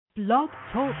Blog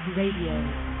Talk Radio.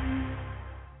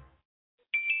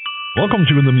 Welcome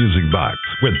to The Music Box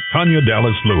with Tanya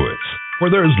Dallas Lewis,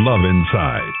 where there's love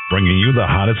inside, bringing you the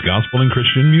hottest gospel and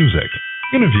Christian music,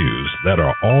 interviews that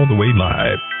are all the way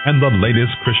live, and the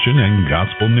latest Christian and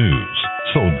gospel news.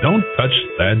 So don't touch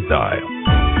that dial.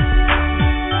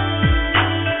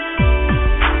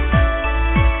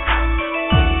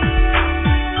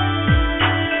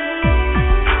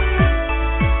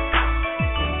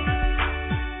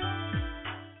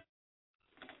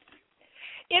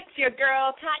 It's your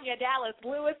girl, Tanya Dallas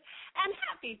Lewis, and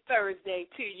happy Thursday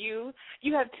to you.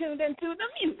 You have tuned into The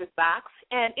Music Box,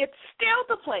 and it's still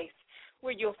the place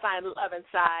where you'll find love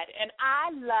inside. And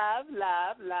I love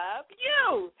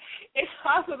you. It's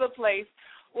also the place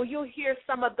where you'll hear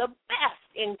some of the best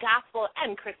in gospel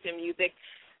and Christian music,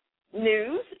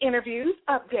 news, interviews,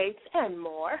 updates, and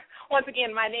more. Once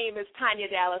again, my name is Tanya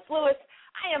Dallas Lewis.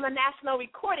 I am a national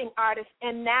recording artist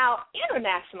and now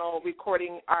international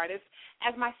recording artist.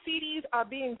 As my CDs are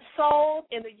being sold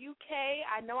in the UK,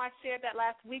 I know I shared that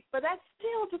last week, but that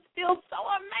still just feels so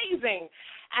amazing.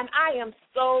 And I am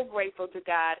so grateful to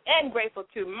God and grateful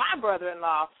to my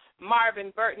brother-in-law, Marvin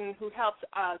Burton, who helped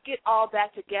get all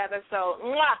that together. So,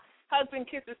 hugs and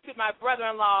kisses to my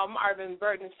brother-in-law, Marvin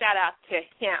Burton. Shout out to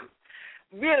him.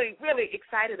 Really, really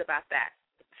excited about that.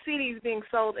 CDs being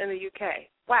sold in the UK.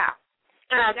 Wow.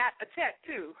 And I got a check,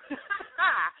 too.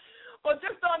 Well,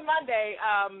 just on Monday,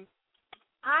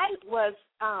 I was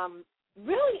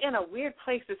really in a weird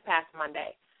place this past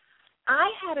Monday.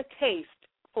 I had a taste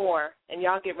for, and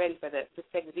y'all get ready for this, just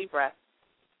take a deep breath.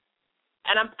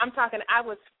 And I'm talking, I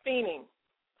was fiending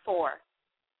for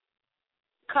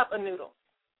cup of noodles.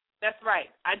 That's right.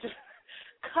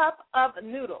 Cup of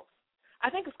noodles. I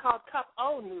think it's called cup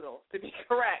o noodles, to be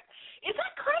correct. Is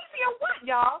that crazy or what,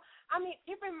 y'all? I mean,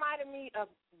 it reminded me of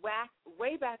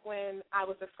way back when I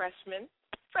was a freshman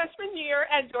year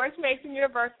at George Mason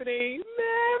University.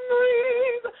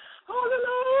 Memories all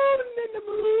alone in the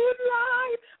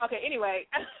moonlight. Okay, anyway,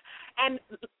 and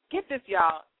get this,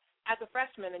 y'all. As a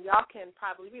freshman, and y'all can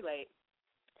probably relate,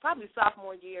 probably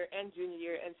sophomore year and junior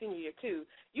year and senior year too,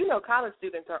 you know college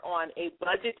students are on a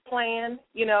budget plan.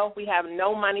 You know, we have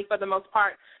no money for the most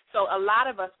part. So a lot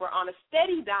of us were on a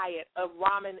steady diet of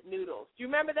ramen noodles. Do you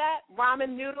remember that?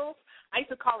 Ramen noodles? I used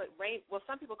to call it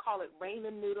some people call it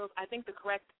ramen noodles. I think the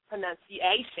correct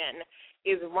pronunciation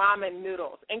is ramen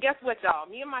noodles. And guess what, y'all?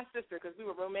 Me and my sister, because we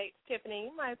were roommates,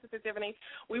 my sister Tiffany,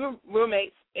 we were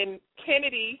roommates in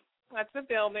Kennedy. That's the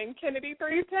building, Kennedy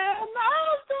 310.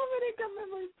 Oh, so many good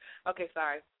memories. Okay,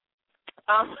 sorry.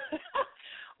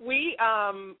 We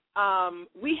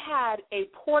had a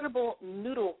portable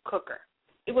noodle cooker.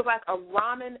 It was like a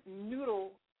ramen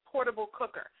noodle portable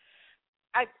cooker.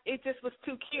 It just was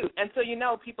too cute. And so,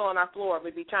 people on our floor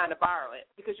would be trying to borrow it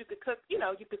because you could cook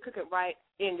it right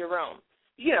in your room.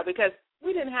 Because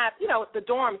we didn't have, the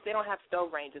dorms, they don't have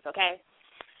stove ranges, okay?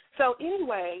 So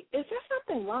anyway, is there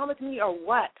something wrong with me or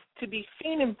what to be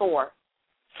fiending for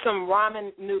some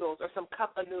ramen noodles or some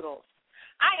cup of noodles?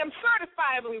 I am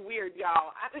certifiably weird,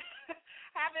 y'all.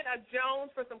 Having a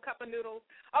Jones for some cup of noodles.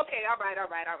 Okay, all right.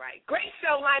 Great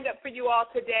show lined up for you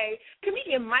all today.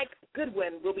 Comedian Mike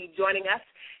Goodwin will be joining us,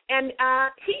 and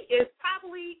he is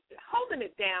probably holding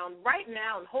it down right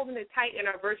now and holding it tight in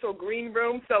our virtual green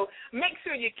room, so make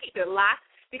sure you keep it locked,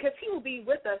 because he will be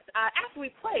with us after we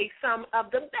play some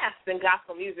of the best in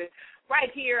gospel music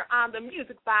right here on the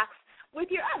Music Box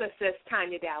with your other sis,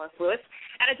 Tanya Dallas Lewis.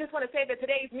 And I just want to say that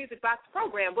today's Music Box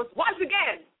program was once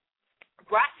again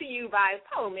brought to you by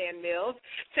Pullman Mills.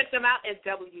 Check them out at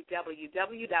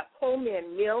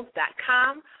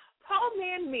www.pullmanmills.com.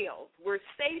 Pullman Meals, where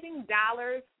saving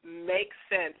dollars makes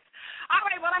sense. All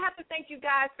right, well, I have to thank you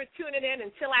guys for tuning in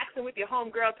and chillaxing with your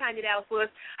homegirl, Tanya Dallas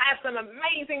Lewis. I have some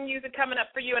amazing music coming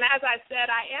up for you, and as I said,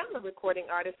 I am a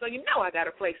recording artist, so you know I got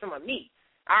to play some of me,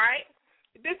 all right?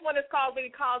 This one is called When He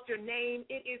Calls Your Name.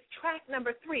 It is track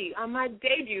number 3 on my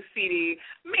debut CD,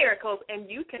 Miracles,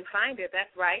 and you can find it,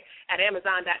 that's right, at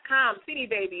Amazon.com, CD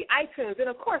Baby, iTunes,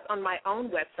 and, of course, on my own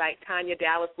website,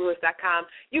 TanyaDallasLewis.com.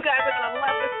 You guys are going to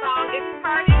love this song. It's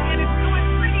turning, and it's doing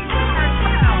pretty darn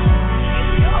well.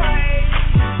 Enjoy.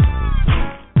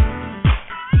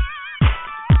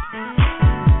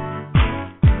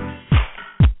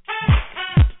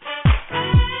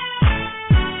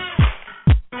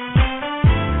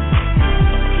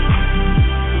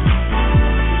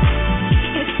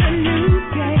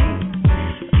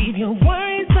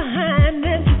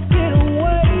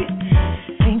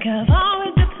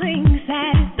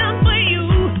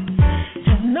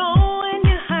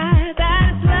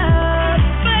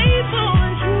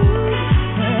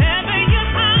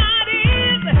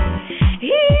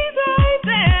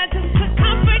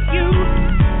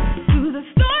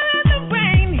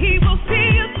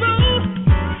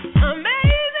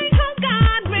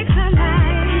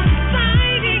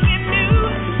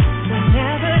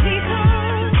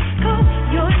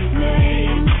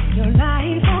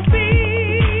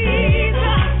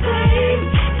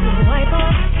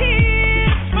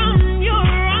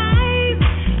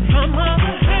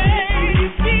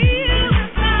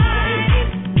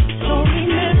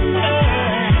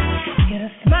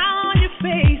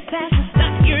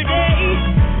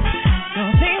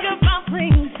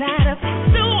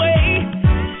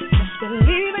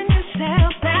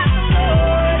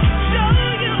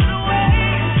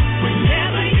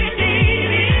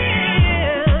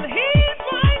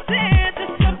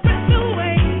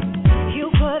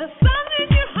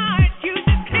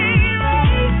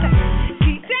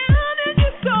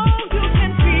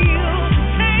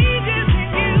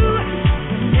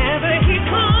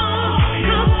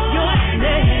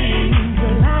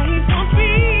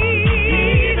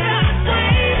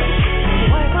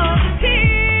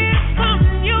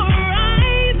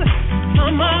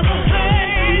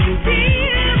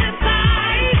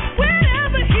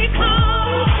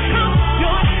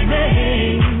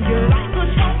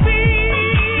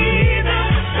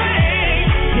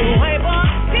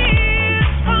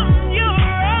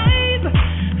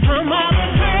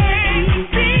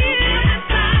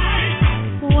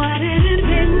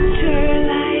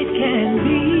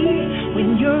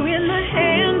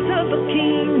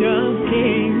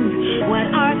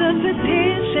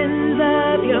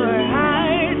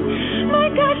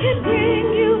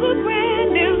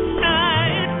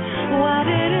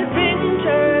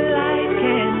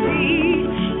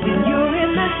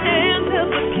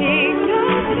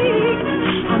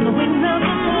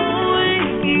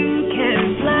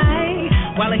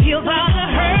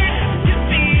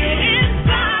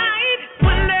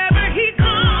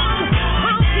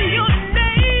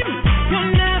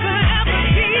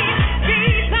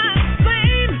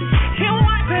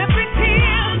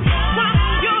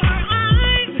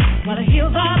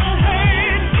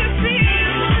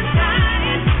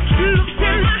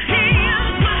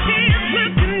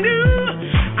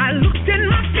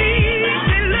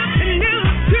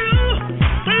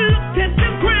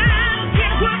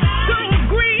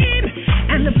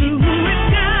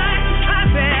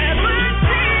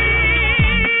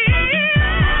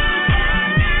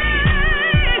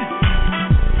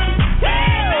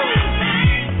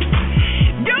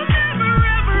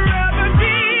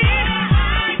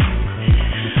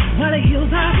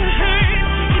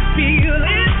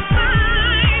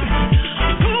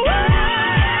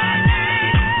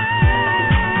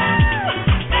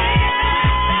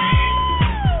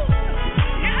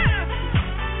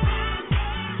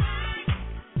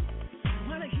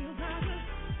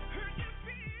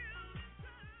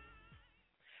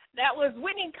 That was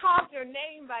Whitney Calls Your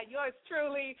Name by yours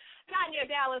truly, Tanya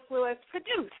Dallas Lewis,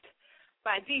 produced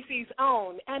by DC's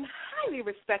own and highly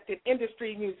respected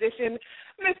industry musician,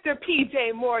 Mr.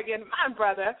 P.J. Morgan, my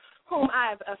brother, whom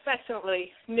I've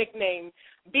affectionately nicknamed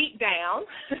Beat Down.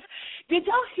 Did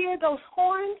y'all hear those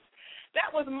horns?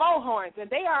 That was Mo horns, and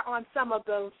they are on some of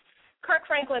those Kirk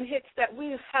Franklin hits that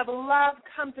we have loved,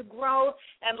 come to grow,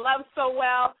 and love so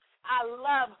well. I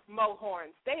love Mo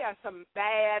horns. They are some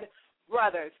bad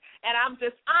brothers, and I'm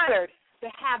just honored to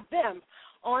have them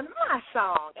on my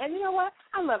song. And you know what?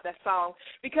 I love that song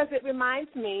because it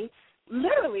reminds me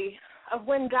literally of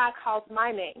when God calls my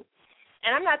name.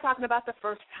 And I'm not talking about the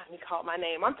first time he called my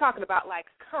name. I'm talking about like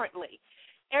currently.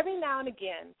 Every now and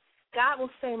again, God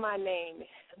will say my name,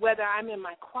 whether I'm in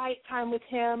my quiet time with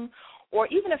him or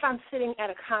even if I'm sitting at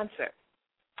a concert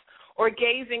or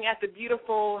gazing at the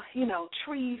beautiful,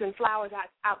 trees and flowers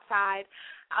outside.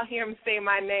 I'll hear him say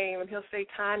my name, and he'll say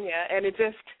Tanya, and it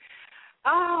just,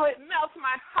 it melts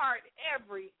my heart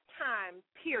every time,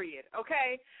 period,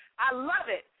 okay? I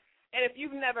love it. And if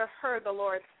you've never heard the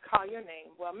Lord call your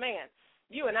name, well, man,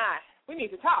 you and I, we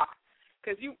need to talk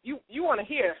because you want to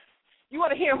hear. You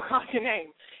want to hear him call your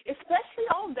name,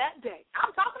 especially on that day.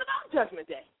 I'm talking about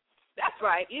Judgment Day. That's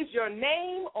right. Is your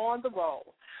name on the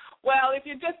roll? Well, if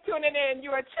you're just tuning in,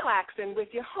 you are chillaxing with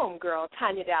your homegirl,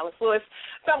 Tanya Dallas Lewis.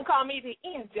 Some call me the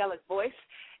angelic voice.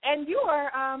 And you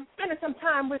are spending some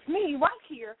time with me right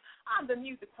here on the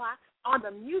Music Box,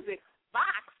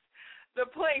 the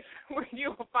place where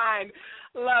you will find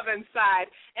love inside.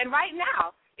 And right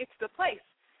now, it's the place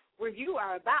where you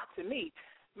are about to meet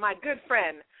my good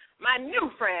friend, my new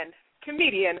friend,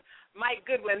 comedian, Mike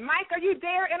Goodwin. Mike, are you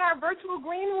there in our virtual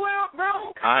green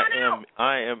room?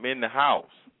 I am in the house.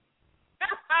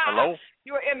 Hello?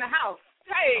 You are in the house.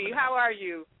 Hey, how are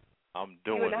you? I'm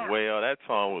doing well. That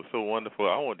song was so wonderful.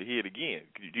 I wanted to hear it again.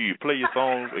 Do you play your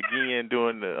songs again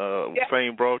during the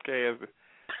same broadcast?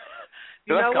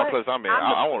 That's kind of place I'm in.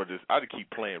 I want to I just keep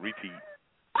playing, repeat.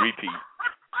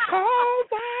 Oh,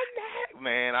 my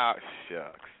man,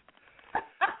 shucks.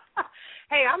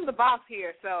 Hey, I'm the boss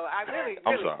here, so I really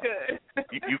could.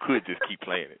 You could just keep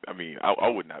playing it. I mean, I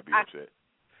would not be upset.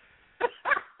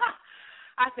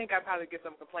 I think I'd probably get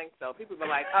some complaints, though. People be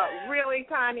like, really,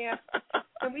 Tanya?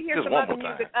 Can we hear some other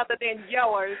music other than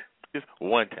yours? Just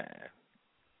one time.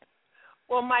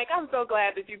 Well, Mike, I'm so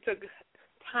glad that you took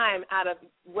time out of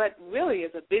what really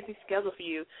is a busy schedule for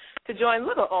you to join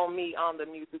little old me on the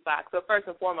Music Box. So first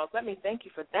and foremost, let me thank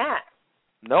you for that.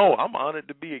 No, I'm honored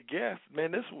to be a guest.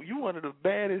 Man, you one of the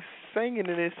baddest singing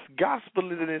in this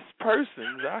gospel in this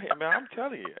persons out here. Man, I'm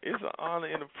telling you, it's an honor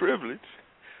and a privilege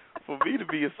for me to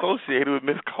be associated with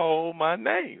Miss Call My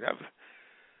Name.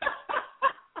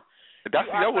 That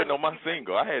wasn't on my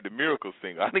single. I had the Miracle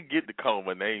single. I didn't get the Call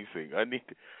My Name single. I need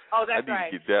to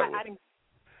get that one.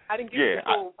 I didn't get the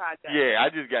whole project. Yeah, I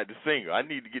just got the single. I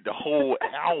need to get the whole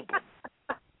album.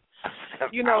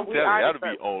 That'll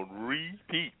be on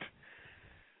repeat.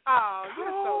 Oh, you're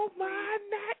so sweet. My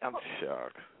name. I'm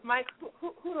shocked. Mike,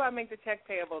 who do I make the check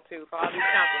payable to for all these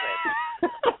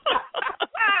compliments?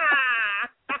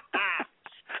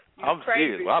 I'm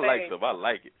serious. Well, I like stuff. I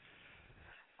like it.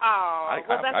 Oh, I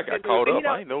got caught up.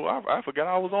 I didn't know. I forgot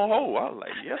I was on hold. I was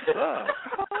like, yes, sir.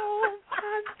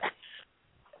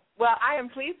 Well, I am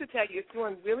pleased to tell you it's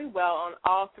doing really well on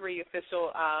all 3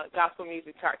 official gospel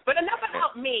music charts. But enough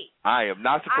about me. I am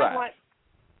not surprised.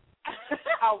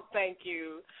 Oh, thank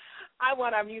you. I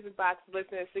want our Music Box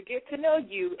listeners to get to know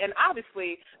you. And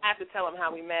obviously, I have to tell them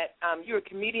how we met. You're a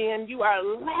comedian. You are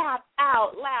loud,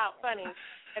 funny.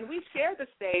 And we shared the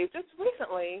stage just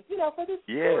recently, for this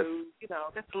cruise,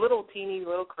 this little teeny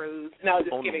little cruise. No,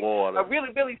 just on kidding. The water. A really,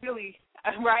 really, really,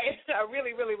 right? A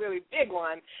really, really, really big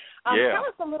one. Tell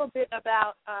us a little bit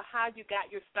about how you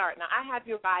got your start. Now, I have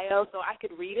your bio, so I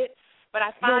could read it, but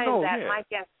I find that my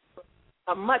guests do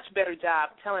a much better job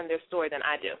telling their story than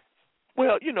I do.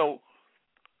 Well,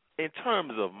 in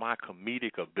terms of my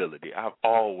comedic ability, I've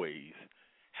always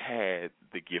had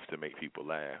the gift to make people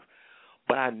laugh.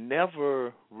 But I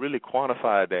never really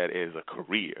quantified that as a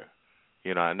career.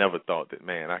 I never thought that,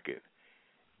 man, I could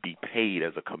be paid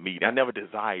as a comedian. I never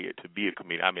desired to be a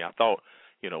comedian. I mean, I thought,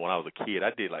 when I was a kid,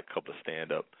 I did like a couple of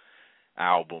stand-up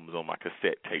albums on my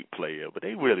cassette tape player, but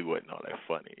they really wasn't all that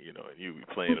funny, and you be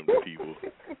playing them to people,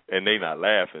 and they not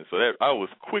laughing. So that I was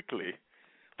quickly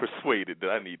persuaded that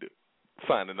I need to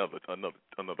find another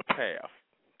path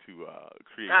to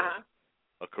create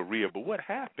a career. But what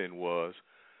happened was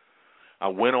I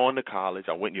went on to college.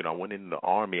 I went in the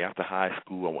Army after high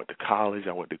school. I went to college.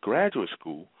 I went to graduate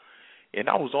school, and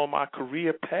I was on my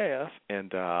career path.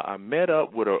 And I met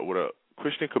up with a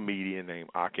Christian comedian named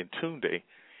Akintunde.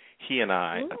 He and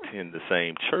I attend the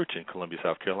same church in Columbia,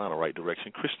 South Carolina, Right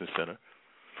Direction Christian Center.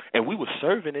 And we were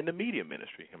serving in the media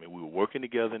ministry. I mean, we were working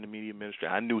together in the media ministry.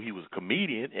 I knew he was a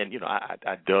comedian, and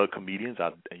I dug comedians.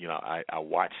 I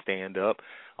watch stand up.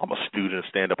 I'm a student of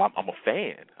stand up. I'm a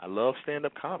fan. I love stand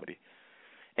up comedy.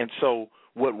 And so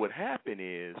what would happen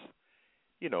is,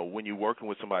 when you're working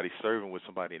with somebody, serving with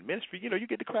somebody in ministry, you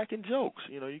get to cracking jokes.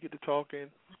 You get to talking.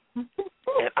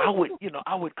 And I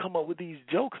would come up with these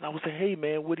jokes, and I would say, "Hey,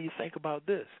 man, what do you think about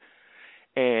this?"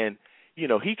 And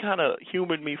he kind of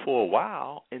humored me for a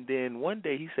while, and then one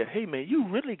day he said, "Hey, man, you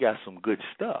really got some good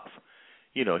stuff."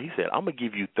 He said, "I'm going to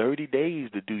give you 30 days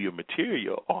to do your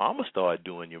material, or I'm going to start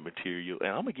doing your material, and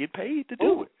I'm going to get paid to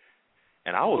do it."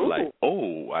 And I was like,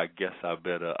 "Oh, I guess I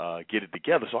better get it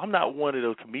together." So I'm not one of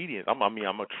those comedians. I'm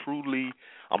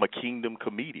a kingdom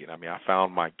comedian. I mean, I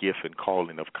found my gift and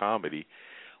calling of comedy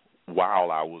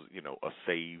while I was, a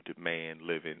saved man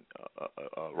living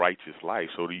a righteous life.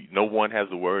 So no one has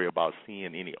to worry about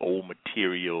seeing any old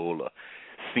material or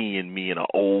seeing me in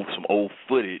some old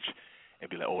footage and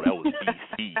be like, "Oh, that was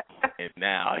BC, and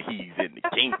now he's in the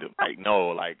kingdom." Like,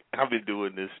 no, I've been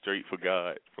doing this straight for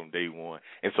God from day one.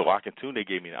 And so Akintunde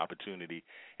gave me an opportunity,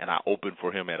 and I opened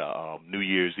for him at a New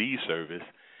Year's Eve service,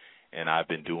 and I've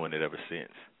been doing it ever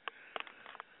since.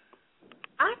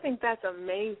 I think that's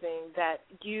amazing that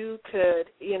you could,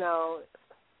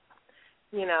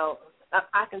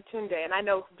 Akintunde, and I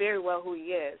know very well who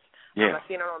he is. Yeah. I've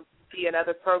seen him on TV and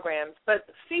other programs, but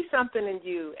see something in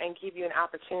you and give you an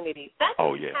opportunity. That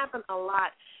doesn't happen a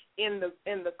lot in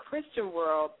the Christian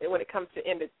world when it comes to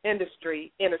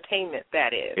industry, entertainment,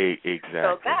 that is. Exactly.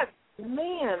 So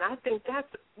I think that's,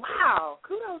 wow,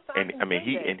 kudos to Akintunde. And I mean,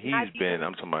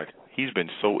 he's been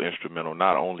so instrumental,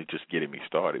 not only just getting me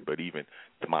started, but even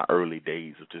to my early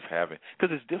days of just having,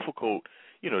 because it's difficult,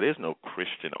 there's no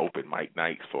Christian open mic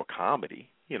nights for comedy.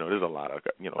 There's a lot of,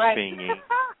 singing,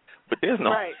 but there's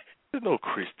no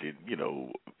Christian,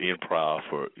 improv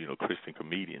for, Christian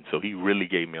comedians. So he really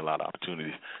gave me a lot of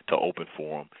opportunities to open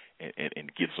for him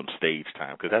and get some stage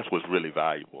time, because that's what's really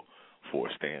valuable for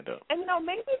a stand-up. And,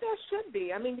 maybe there should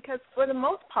be. I mean, because for the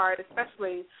most part,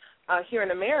 especially here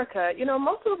in America,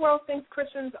 most of the world thinks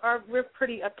Christians we're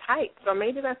pretty uptight. So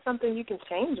maybe that's something you can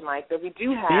change, Mike, that we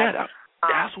do have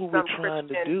that's what we're trying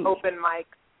Christian to do. Open mic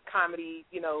comedy,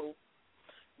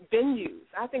 venues.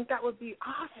 I think that would be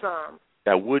awesome.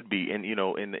 That would be. And,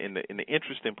 and the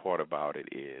interesting part about it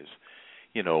is,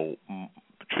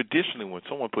 traditionally when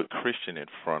someone put Christian in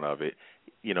front of it,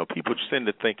 people tend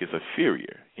to think it's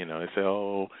inferior. They say,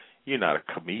 "Oh, you're not a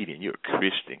comedian, you're a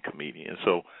Christian comedian."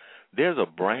 So there's a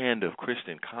brand of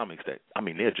Christian comics that,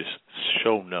 they're just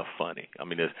show enough funny.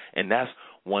 And that's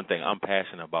one thing I'm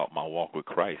passionate about, my walk with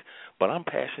Christ. But I'm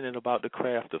passionate about the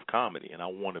craft of comedy, and I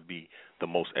want to be the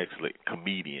most excellent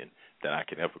comedian that I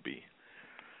can ever be.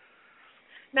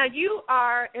 Now, you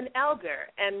are an elder,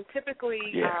 and typically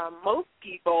most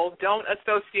people don't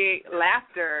associate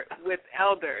laughter with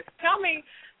elders. Tell me,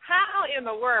 how in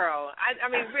the world? I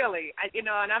mean, really, and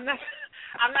I'm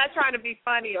not trying to be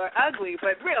funny or ugly,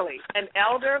 but really, an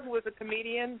elder who is a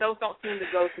comedian, those don't seem to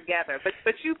go together.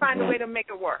 But you find a way to make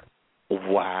it work.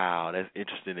 Wow, that's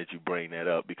interesting that you bring that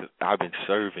up, because I've been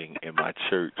serving in my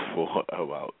church for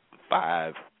about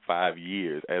five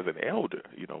years as an elder.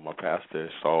 My pastor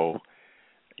saw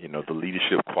the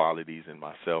leadership qualities in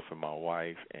myself and my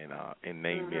wife, and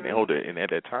named me an elder. And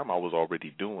at that time, I was already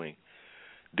doing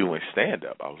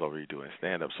stand-up.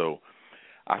 So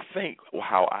I think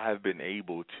how I've been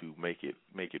able to make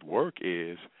it work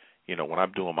is, when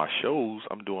I'm doing my shows,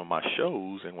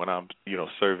 and when I'm,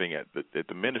 serving at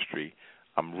the ministry,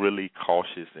 I'm really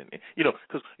cautious, and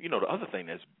because the other thing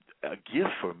that's a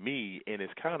gift for me, and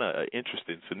it's kind of an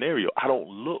interesting scenario, I don't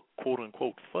look quote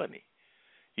unquote funny.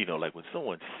 Like when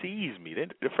someone sees me,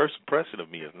 the first impression of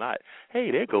me is not, "Hey,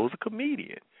 there goes a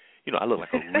comedian." I look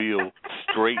like a real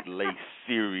straight-laced,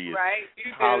 serious,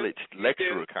 college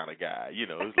lecturer kind of guy.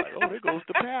 It's like, "Oh, there goes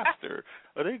the pastor,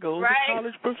 or there goes the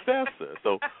college professor."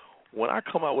 So when I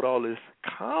come out with all this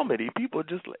comedy, people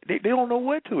just they don't know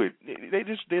what to it.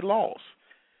 They're lost.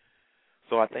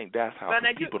 So I think that's how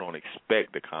people don't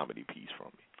expect the comedy piece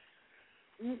from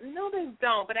me. No, they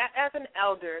don't. But as an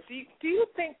elder, do you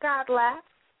think God laughs?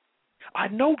 I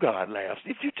know God laughs.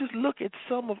 If you just look at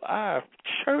some of our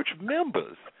church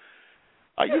members,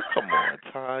 Come on,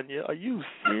 Tanya. Are you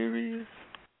serious?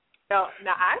 No,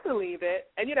 now I believe it.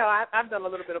 And, I've done a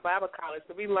little bit of Bible college,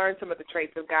 so we learned some of the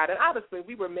traits of God. And obviously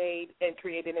we were made and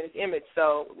created in his image,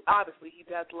 so obviously he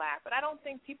does laugh. But I don't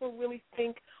think people really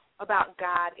think about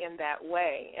God in that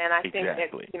way. And I think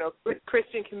that,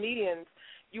 Christian comedians,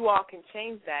 you all can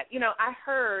change that. I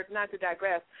heard, not to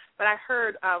digress, but I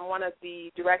heard one of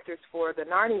the directors for the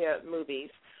Narnia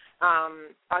movies,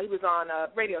 he was on a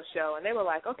radio show, and they were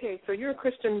like, okay, so you're a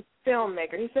Christian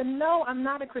filmmaker. He said, no, I'm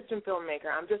not a Christian filmmaker.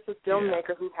 I'm just a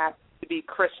filmmaker who has to be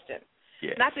Christian.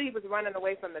 Yes. Not that he was running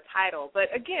away from the title,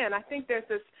 but, again, I think there's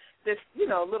this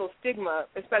little stigma,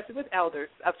 especially with elders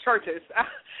of churches,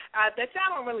 that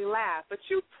y'all don't really laugh, but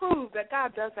you prove that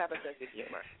God does have a sense of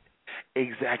humor.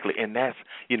 Exactly, and that's,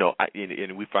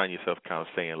 and we find yourself kind of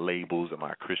saying labels, am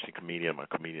I a Christian comedian, am I a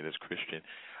comedian that's Christian?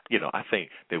 I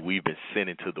think that we've been sent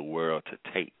into the world to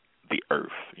take the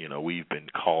earth. We've been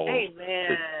called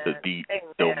to be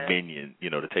dominion,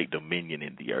 to take dominion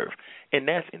in the earth. And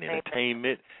that's in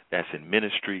entertainment, that's in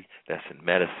ministry, that's in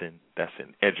medicine, that's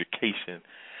in education.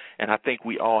 And I think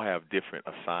we all have different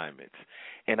assignments.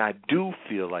 And I do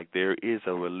feel like there is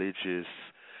a religious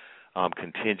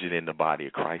contingent in the body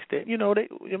of Christ that,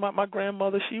 my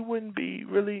grandmother, she wouldn't be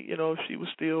really, if she was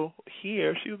still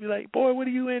here, she would be like, boy, what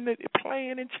are you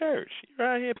playing in church? You're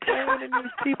out here playing in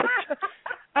these people's church.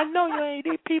 I know you ain't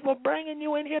these people bringing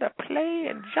you in here to play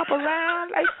and jump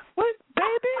around. Like, what,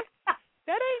 baby?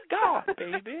 That ain't God,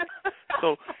 baby.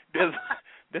 So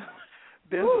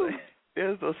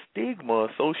there's a stigma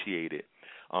associated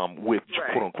with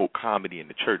quote-unquote comedy in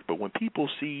the church. But when people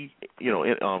see,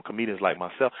 comedians like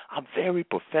myself, I'm very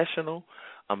professional.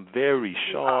 I'm very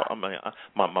sharp.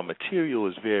 My material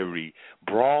is very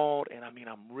broad, and I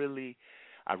really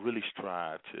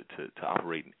strive to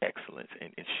operate in excellence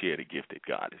and share the gift that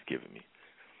God has given me.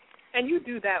 And you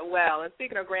do that well. And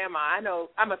speaking of grandma, I know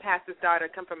I'm a pastor's daughter,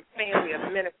 come from a family of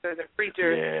ministers and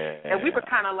preachers, and we were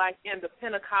kind of like in the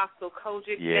Pentecostal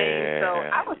Kojic days. So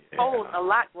I was told a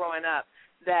lot growing up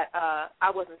that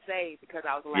I wasn't saved because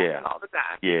I was laughing all the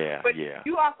time. But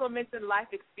you also mentioned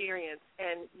life experience,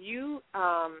 and you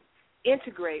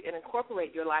integrate and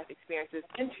incorporate your life experiences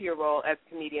into your role as a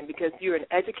comedian because you're an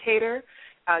educator,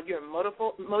 you're a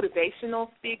motivational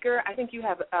speaker. I think you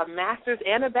have a master's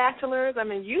and a bachelor's. I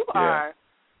mean, you are,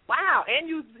 wow. And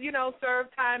you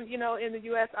served time, in the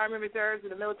U.S. Army Reserves, in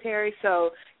the military.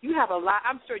 So you have a lot.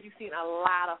 I'm sure you've seen a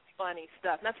lot of funny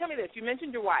stuff. Now, tell me this. You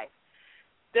mentioned your wife.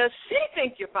 Does she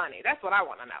think you're funny? That's what I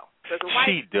want to know. Does the wife,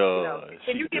 she does.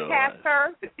 Can you get past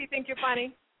her? Does she think you're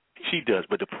funny? She does,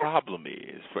 but the problem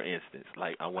is, for instance,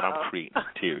 like when I'm creating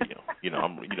material, you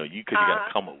got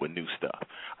to come up with new stuff.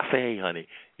 I say, hey, honey,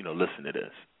 listen to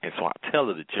this, and so I tell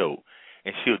her the joke,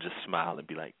 and she'll just smile and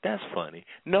be like, that's funny.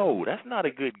 No, that's not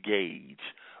a good gauge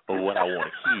of what I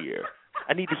want to hear.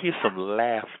 I need to hear some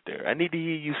laughter. I need to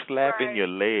hear you slapping your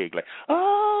leg, like,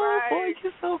 oh, boy,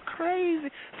 you're so crazy.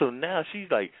 So now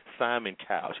she's like Simon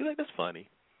Cowell. She's like, that's funny.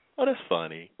 Oh, that's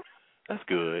funny. That's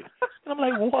good. And I'm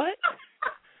like, what?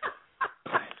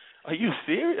 Are you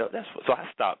serious? So I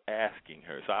stopped asking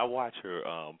her. So I watch her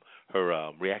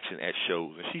reaction at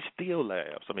shows, and she still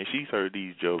laughs. I mean, she's heard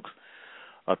these jokes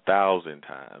 1,000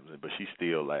 times, but she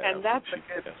still laughs. And that's a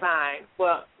good sign.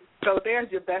 Well, so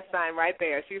there's your best sign right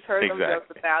there. She's heard them jokes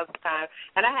 1,000 times.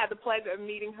 And I had the pleasure of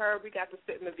meeting her. We got to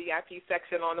sit in the VIP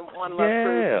section on the One Love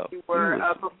Cruise. We were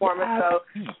a performer. So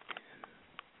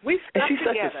we stuck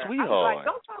together. Such a sweetheart. I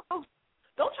was like,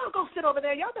 don't y'all go sit over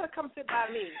there. Y'all better come sit by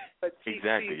me. But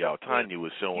exactly, y'all. Tanya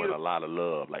was showing a lot of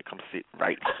love. Like, come sit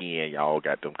right here. Y'all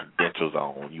got them credentials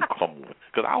on. You come on.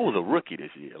 Because I was a rookie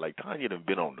this year. Like, Tanya done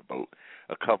been on the boat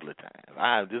a couple of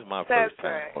times. This is my first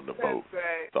time on the boat.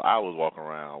 Right. So I was walking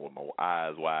around with my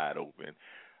eyes wide open.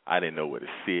 I didn't know where to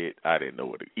sit. I didn't know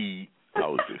where to eat. I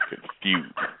was just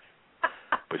confused.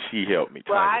 But she helped me.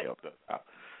 Tanya helped us out.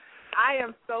 I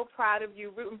am so proud of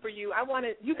you, rooting for you.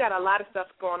 You got a lot of stuff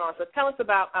going on, so tell us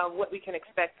about what we can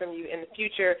expect from you in the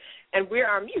future and where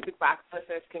our Music Box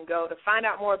listeners can go to find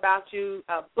out more about you,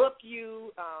 book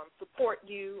you, support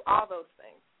you, all those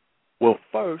things. Well,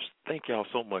 first, thank y'all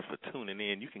so much for tuning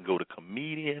in. You can go to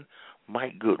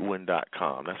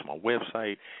comedianmikegoodwin.com. That's my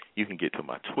website. You can get to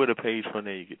my Twitter page from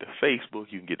there. You get to Facebook.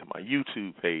 You can get to my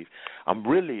YouTube page. I'm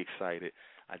really excited.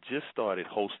 I just started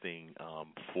hosting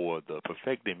for the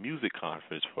Perfecting Music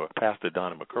Conference for Pastor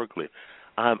Donnie McKirkland.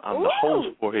 I'm the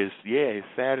host for his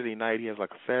Saturday night. He has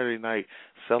like a Saturday night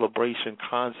celebration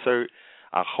concert.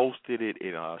 I hosted it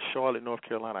in Charlotte, North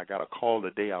Carolina. I got a call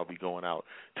today. I'll be going out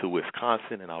to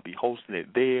Wisconsin, and I'll be hosting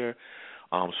it there.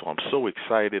 So I'm so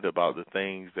excited about the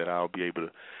things that I'll be able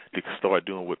to start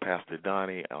doing with Pastor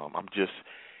Donnie. I'm just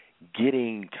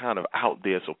getting kind of out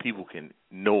there so people can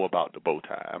know about the bow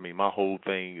tie. I mean, my whole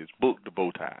thing is book the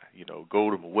bow tie. You know, go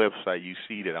to my website. You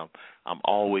see that I'm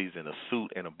always in a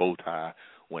suit and a bow tie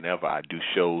whenever I do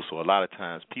shows. So a lot of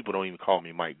times people don't even call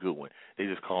me Mike Goodwin. They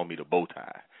just call me the bow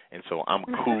tie. And so I'm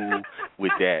cool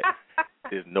with that.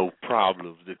 There's no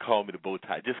problems to call me the bow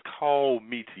tie. Just call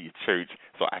me to your church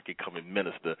so I can come and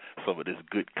minister some of this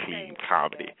good, clean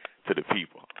comedy to the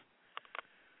people.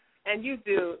 And you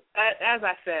do, as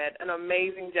I said, an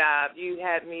amazing job. You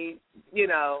had me,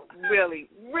 really,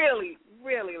 really,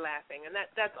 really laughing, and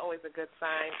that's always a good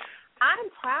sign.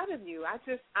 I'm proud of you. I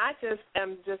just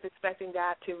am just expecting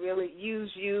God to really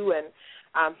use you, and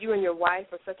you and your wife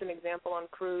are such an example on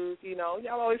cruise.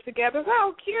 Y'all always together,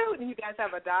 so cute, and you guys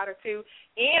have a daughter too.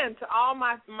 And to all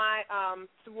my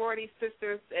sorority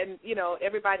sisters and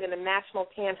everybody in the National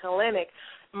Pan-Hellenic,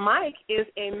 Mike is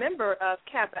a member of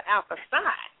Kappa Alpha Psi.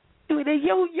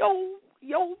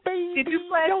 Yo, baby. Did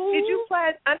you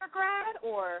pledge undergrad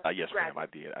or? Yes, grad? ma'am.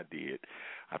 I did.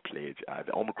 I pledged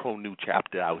the Omicron New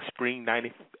chapter. I was spring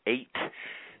 '98.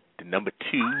 The number 2,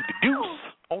 the Deuce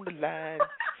on the line.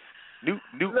 New.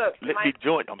 Look, let Mike, me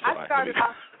join. I'm sorry.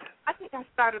 I think I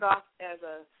started off as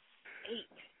a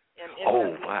 8.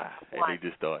 Oh my! And they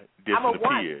just started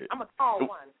disappeared. I'm a tall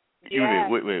one. Yeah.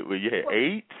 Wait. You had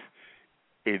 8,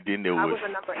 and then there was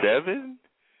 7.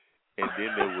 And then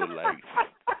there was like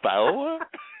 4,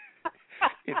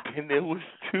 and then there was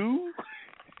 2,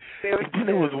 and then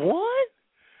there was 1.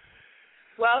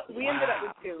 Well, we ended up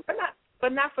with 2,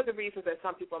 but not for the reasons that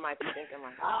some people might be thinking,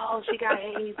 like, oh, she got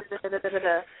A's, we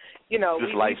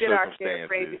did our share of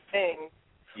crazy things.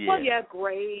 Yeah. Well, yeah,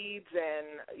 grades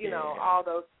and all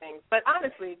those things. But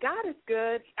honestly, God is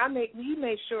good. He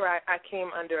made sure I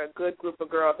came under a good group of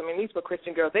girls. I mean, these were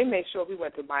Christian girls. They made sure we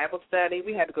went to Bible study.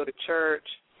 We had to go to church.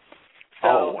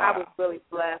 So wow. I was really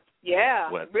blessed. Yeah,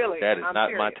 well, really. That is not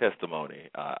serious. my testimony.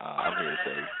 I'm here to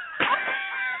say.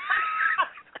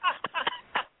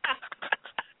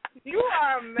 You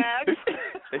are a mess.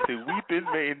 They say weeping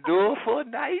may endure for a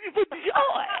night, but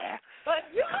joy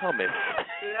cometh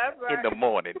in the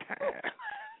morning time.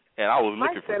 And I was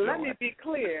looking for joy. Let me be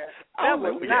clear. That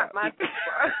was not my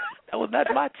chapter. That was not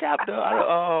my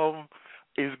chapter.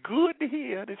 It's good to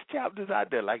hear there's chapters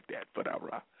out there like that, but that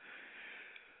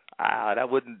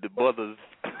wasn't the brothers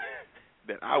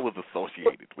that I was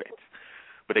associated with.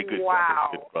 But they're good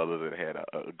brothers that had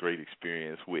a great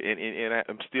experience with, and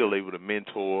I'm still able to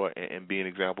mentor and be an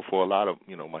example for a lot of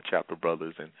my chapter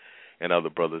brothers and other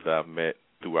brothers that I've met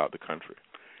throughout the country.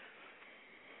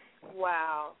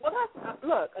 Wow. Well,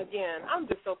 look, again, I'm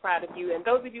just so proud of you. And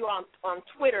those of you on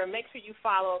Twitter, make sure you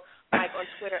follow Mike on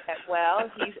Twitter as well.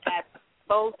 He's at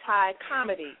Bow Tie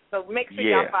Comedy. So make sure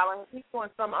y'all follow him. He's doing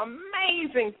some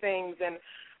amazing things. And,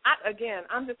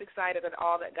 I'm just excited at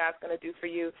all that God's going to do for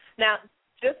you. Now,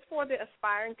 just for the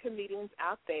aspiring comedians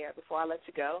out there, before I let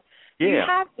you go, do you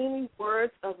have any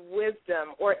words of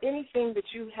wisdom or anything that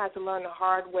you had to learn the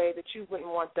hard way that you wouldn't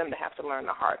want them to have to learn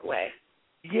the hard way?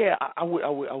 Yeah, I would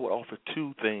offer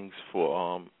 2 things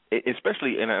for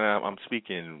especially, and I'm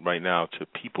speaking right now to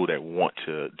people that want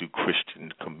to do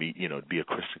Christian be a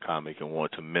Christian comic and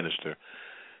want to minister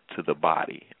to the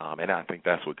body. And I think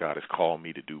that's what God has called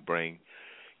me to do, bring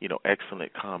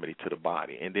excellent comedy to the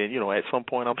body. And then at some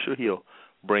point I'm sure He'll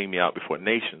bring me out before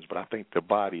nations. But I think the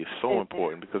body is so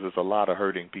important because there's a lot of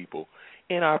hurting people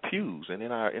in our pews and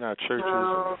in our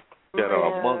churches that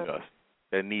are among us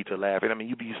that need to laugh. And I mean,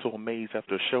 you'd be so amazed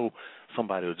after a show,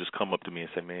 somebody will just come up to me and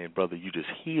say, "Man, brother, you just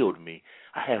healed me.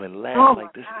 I haven't laughed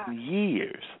like this in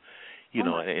years."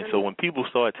 And so when people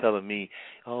start telling me,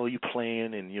 "Oh, you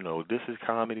playing and this is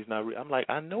comedy's not real," I'm like,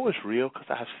 I know it's real because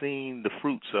I've seen the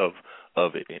fruits of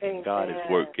it, and God is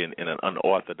working in an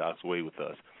unorthodox way with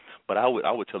us. But I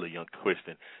would tell a young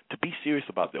Christian to be serious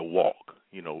about their walk.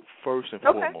 First and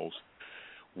foremost,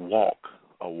 walk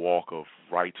a walk of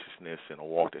righteousness and a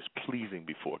walk that's pleasing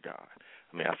before God.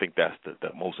 I mean, I think that's the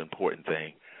most important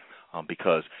thing,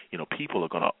 because people are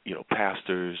gonna,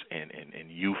 pastors and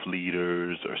youth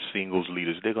leaders or singles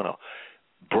leaders, they're gonna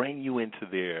bring you into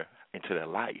their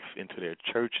life, into their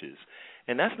churches,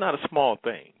 and that's not a small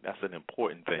thing. That's an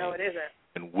important thing. No, it isn't.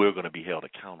 And we're going to be held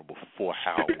accountable for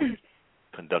how we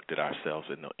conducted ourselves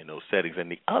in those settings.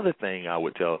 And the other thing I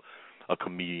would tell a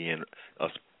comedian,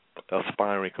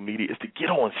 aspiring comedian, is to get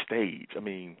on stage. I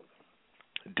mean,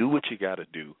 do what you got to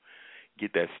do.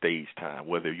 Get that stage time,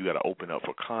 whether you got to open up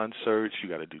for concerts, you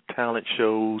got to do talent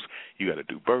shows, you got to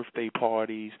do birthday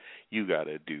parties, you got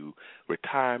to do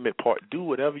retirement do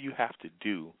whatever you have to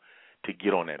do to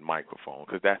get on that microphone,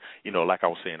 because that, like I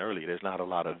was saying earlier, there's not a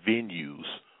lot of venues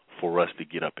for us to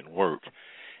get up and work.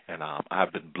 And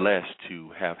I've been blessed to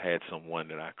have had someone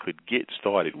that I could get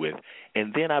started with,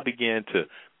 and then I began to,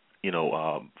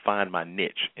 find my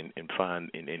niche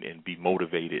and be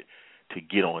motivated to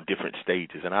get on different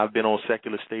stages. And I've been on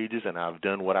secular stages, and I've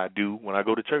done what I do when I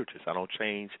go to churches. I don't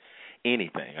change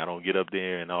anything. I don't get up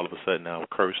there and all of a sudden I'm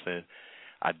cursing.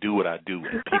 I do what I do,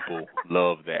 and people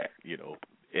love that,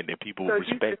 and then people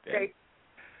respect that.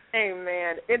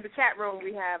 Amen. In the chat room,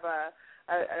 we have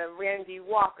Randy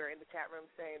Walker in the chat room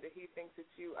saying that he thinks that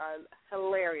you are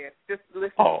hilarious. Just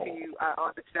listening to you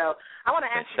on the show. I want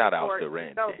to ask you shout out to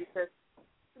Randy. Because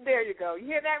there you go. You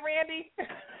hear that, Randy?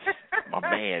 My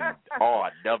man,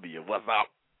 R.W. What's up,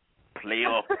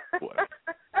 player?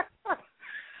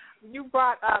 You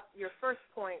brought up your first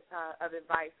point of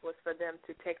advice was for them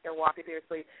to take their walk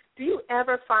seriously. Do you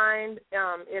ever find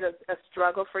it a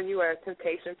struggle for you or a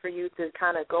temptation for you to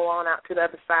kind of go on out to the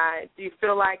other side? Do you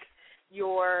feel like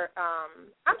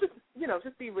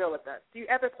just be real with us. Do you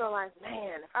ever feel like,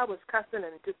 man, if I was cussing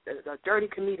and just a dirty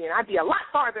comedian, I'd be a lot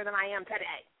farther than I am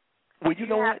today? Well, you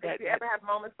know what? Do you ever have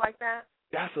moments like that?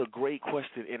 That's a great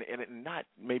question, and not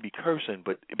maybe cursing,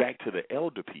 but back to the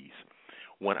elder piece.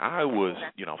 When I was,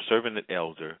 serving an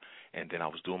elder, and then I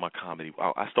was doing my comedy,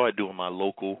 I started doing my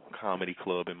local comedy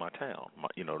club in my town.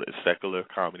 The secular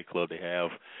comedy club, they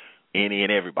have any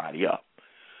and everybody up.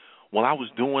 Well, I was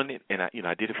doing it, and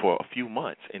I did it for a few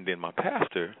months, and then my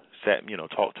pastor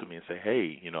talked to me and said,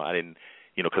 hey, I didn't,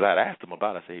 because I'd asked him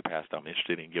about it. I said, hey, Pastor, I'm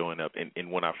interested in going up.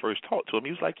 And when I first talked to him,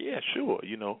 he was like, yeah, sure,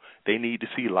 they need to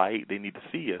see light, they need to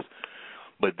see us.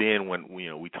 But then when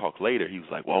we talked later, he was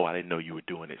like, whoa, I didn't know you were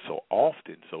doing it so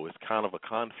often. So it's kind of a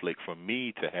conflict for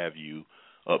me to have you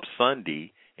up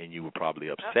Sunday and you were probably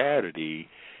up Saturday.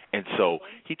 And so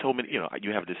he told me,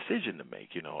 you have a decision to make.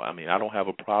 I don't have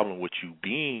a problem with you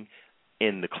being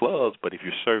in the clubs, but if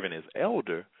you're serving as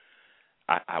elder,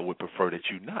 I would prefer that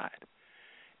you not.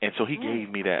 And so he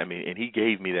gave me that, and he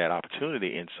gave me that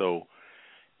opportunity. And so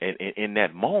in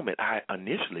that moment, I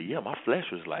initially, my flesh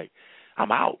was like,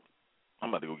 I'm out. I'm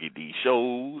about to go get these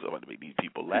shows. I'm about to make these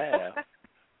people laugh.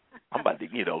 I'm about to,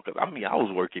 because, I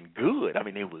was working good.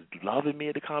 They was loving me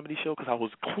at the comedy show because I was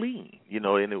clean, and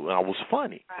I was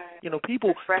funny. Right.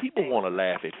 People want to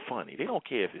laugh at funny. They don't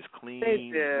care if it's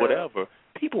clean, whatever.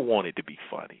 People want it to be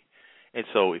funny. And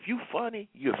so if you funny,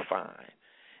 you're fine.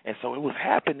 And so it was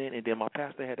happening, and then my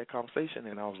pastor had that conversation,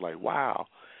 and I was like, wow,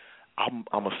 I'm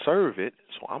going to serve it,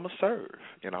 so I'm going to serve,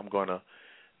 and I'm going to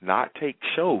not take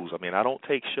shows. I don't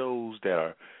take shows that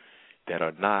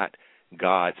are not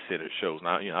God-centered shows.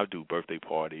 Now, I do birthday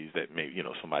parties that maybe,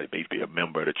 somebody may be a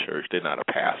member of the church. They're not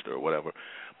a pastor or whatever.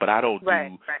 But I don't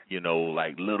do,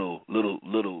 like little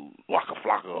Waka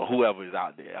Flocka or whoever is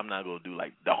out there. I'm not going to do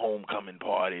like the homecoming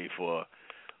party for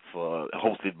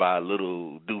hosted by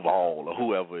Little Duval or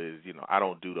whoever is, I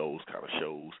don't do those kind of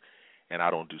shows, and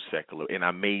I don't do secular. And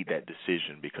I made that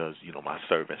decision because, my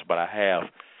servants. But I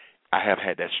have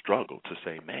had that struggle to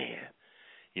say, man,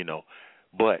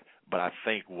 but I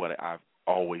think what I've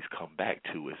always come back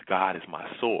to is God is my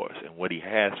source, and what he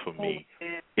has for me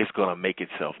is going to make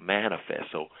itself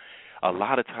manifest. So a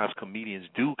lot of times comedians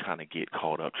do kind of get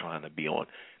caught up trying to be on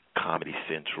Comedy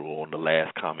Central, on The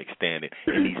Last Comic Standing,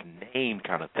 and these name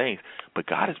kind of things. But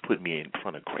God has put me in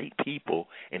front of great people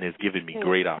and has given me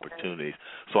great opportunities.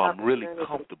 So I'm really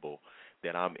comfortable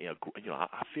that I'm in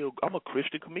I feel I'm a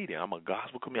Christian comedian. I'm a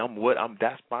gospel comedian.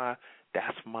 That's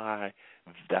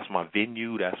my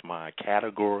venue, that's my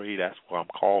category, that's what I'm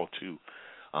called to.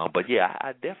 But yeah,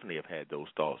 I definitely have had those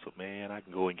thoughts of, man, I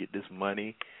can go and get this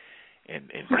money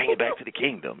and bring it back to the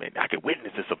kingdom, and I can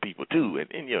witness to some people too. And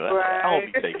I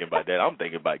don't be thinking about that. I'm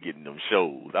thinking about getting them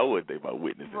shows. I wouldn't think about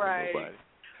witnessing to nobody.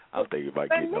 I'm thinking about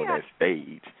getting on that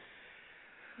stage.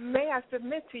 May I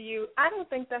submit to you, I don't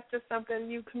think that's just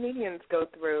something you comedians go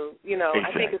through. Exactly.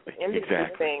 I think it's an industry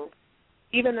thing.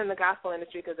 Even in the gospel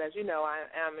industry, because as you know, I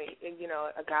am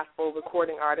a gospel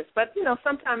recording artist. But,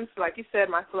 sometimes, like you said,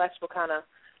 my flesh will kind of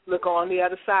look on the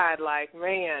other side like,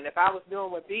 man, if I was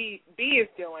doing what B is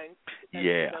doing,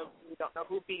 you don't know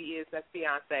who B is, that's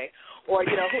Beyonce, or,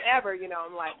 whoever,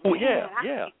 I'm like,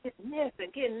 I keep getting this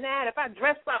and getting that. If I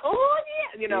dress like,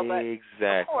 but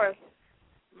of course,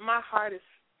 my heart is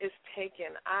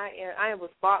taken. I was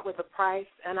bought with a price,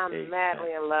 and I'm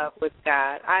madly in love with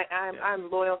God. I'm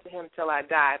loyal to him till I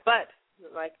die. But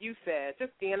like you said,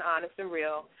 just being honest and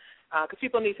real, because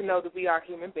people need to know that we are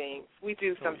human beings. We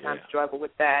do sometimes struggle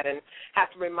with that and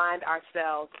have to remind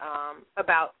ourselves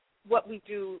about what we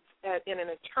do in an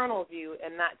eternal view,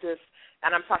 and not just,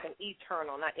 and I'm talking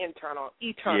eternal, not internal,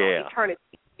 eternal, eternity.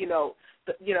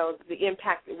 the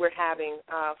impact that we're having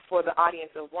for the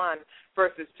audience of one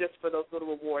versus just for those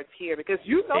little awards here. Because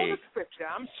you know the scripture,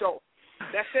 I'm sure,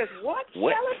 that says, what shall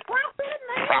it profit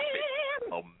man?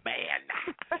 Profit a man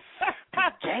to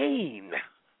gain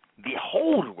the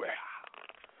whole world.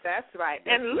 That's right.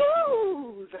 And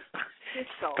lose his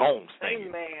soul. Don't sing.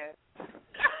 Amen.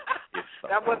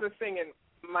 That wasn't singing,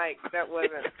 Mike. That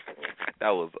wasn't.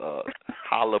 That was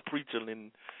holla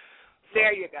preaching.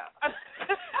 There you go.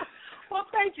 Well,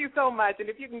 thank you so much. And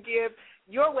if you can give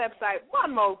your website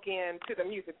one more again to the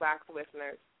Music Box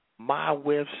listeners. My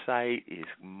website is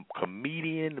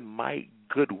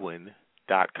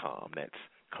comedianmikegoodwin.com. That's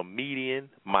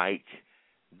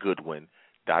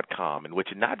comedianmikegoodwin.com. And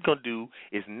what you're not going to do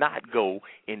is not go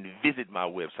and visit my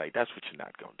website. That's what you're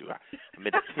not going to do. I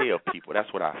meant to tell people.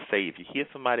 That's what I say. If you hear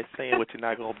somebody saying what you're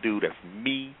not going to do, that's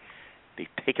me. They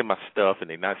taking my stuff and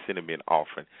they're not sending me an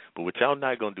offering. But what y'all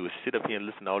not going to do is sit up here and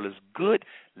listen to all this good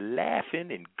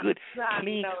laughing and good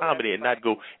clean comedy and not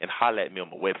go and holler at me on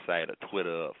my website or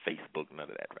Twitter or Facebook, none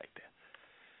of that right there.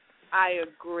 I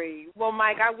agree. Well,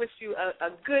 Mike, I wish you a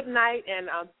good night and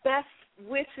best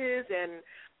wishes and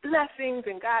blessings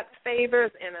and God's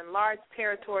favors and enlarged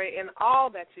territory in all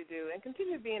that you do. And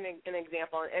continue being an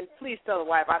example. And please tell the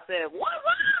wife I said, what?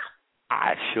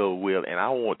 I sure will, and I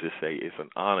want to say it's an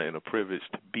honor and a privilege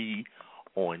to be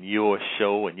on your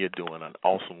show, and you're doing an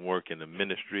awesome work in the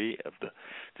ministry of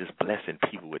just blessing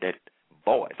people with that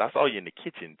voice. I saw you in the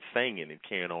kitchen singing and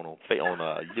carrying on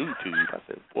YouTube. I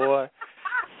said, boy,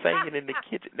 singing in the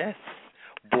kitchen, that's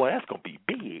gonna be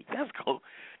big. That's gonna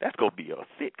be a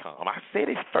sitcom. I said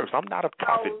it first. I'm not a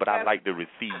prophet, but I like to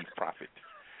receive profit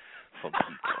from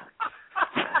people.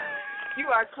 You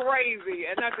are crazy,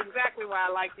 and that's exactly why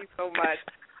I like you so much.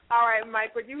 All right,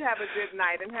 Mike, but you have a good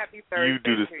night, and happy Thursday. You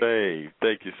do the same.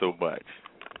 Thank you so much.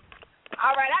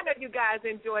 All right, I know you guys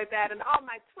enjoyed that, and all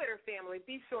my Twitter family,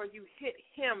 be sure you hit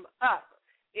him up.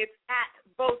 It's at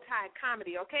Bowtie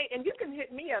Comedy, okay? And you can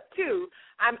hit me up, too.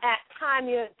 I'm at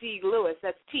Tanya D. Lewis.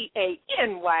 That's Tanya.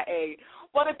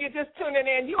 Well, if you're just tuning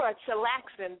in, you are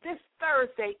chillaxing this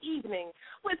Thursday evening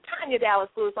with Tanya Dallas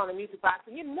Lewis on the Music Box.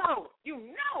 And you know,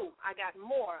 I got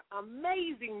more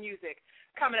amazing music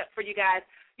coming up for you guys.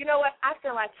 You know what? I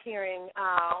feel like hearing,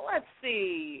 let's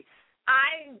see.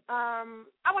 I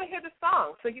want to hear the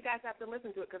song, so you guys have to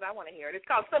listen to it because I want to hear it. It's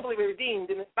called Simply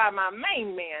Redeemed, and it's by my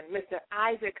main man, Mr.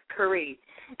 Isaac Curry.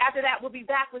 After that, we'll be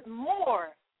back with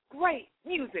more great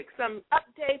music, some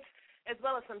updates, as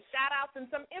well as some shout-outs and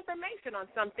some information on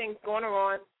some things going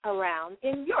on around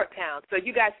in your town. So you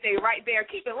guys stay right there.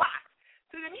 Keep it locked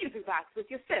to the Music Box with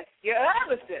your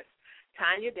other sis,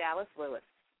 Tanya Dallas Lewis.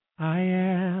 I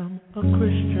am a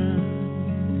Christian.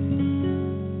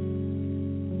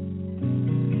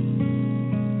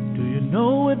 Do you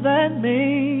know what that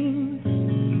means?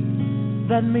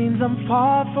 That means I'm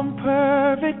far from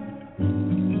perfect,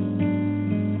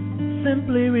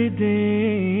 simply redeemed,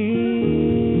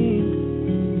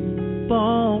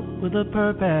 bought with a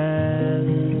purpose,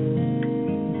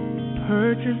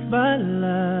 purchased by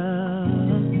love.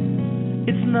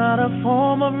 It's not a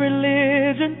form of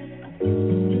religion,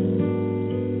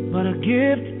 but a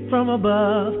gift from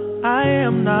above. I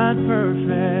am not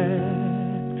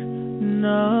perfect,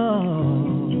 no,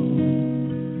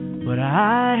 but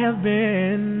I have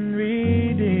been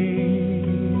redeemed.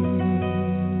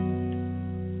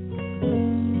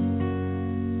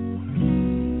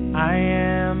 I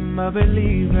am a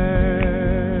believer.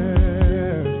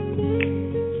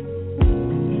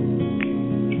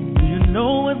 Do you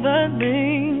know what that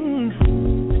means?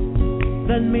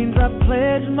 That means I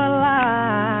pledge my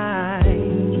life,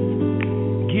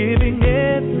 giving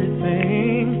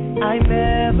everything. I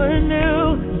never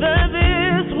knew that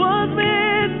this was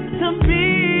meant to be.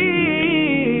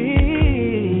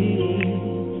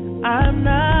 I'm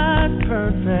not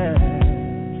perfect,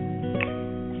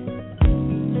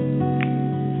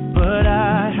 but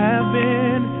I have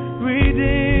been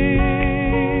redeemed.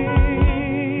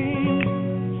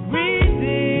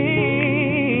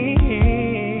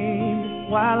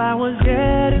 While I was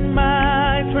yet in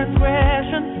my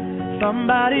transgression,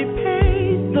 somebody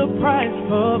paid the price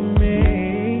for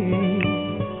me.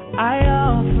 I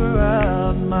offer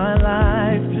up my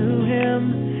life to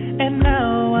him, and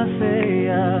now I say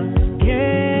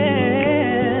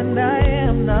again, I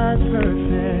am not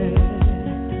perfect,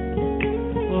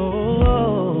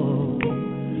 oh,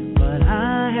 but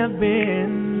I have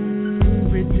been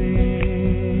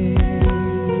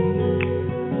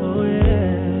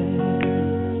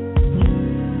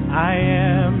I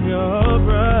am your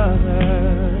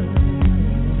brother.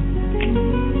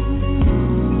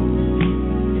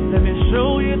 Let me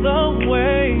show you the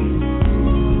way.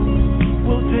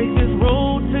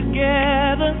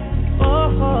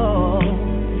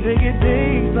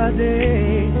 One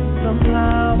day,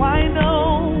 somehow I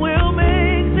know we'll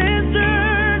make this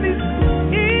journey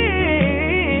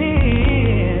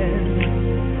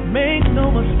end. Make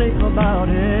no mistake about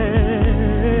it.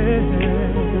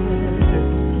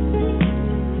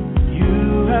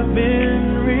 You have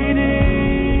been redeemed.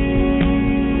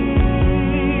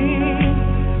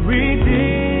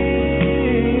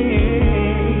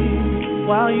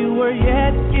 While you were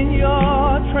yet in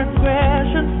your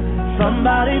transgression,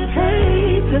 somebody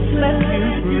paid to set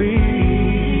you free.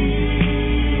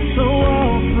 So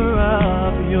offer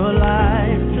up your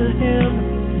life to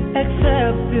Him,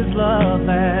 accept His love,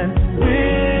 and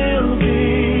we'll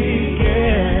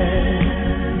begin.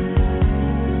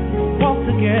 Walk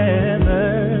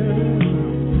together,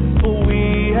 for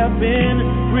we have been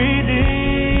redeemed.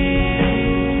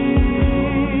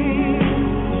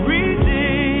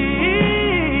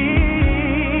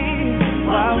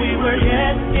 While we were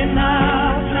yet in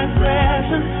our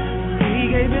transgression,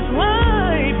 He gave His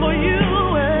life for you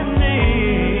and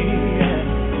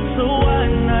me. So why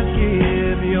not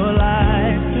give your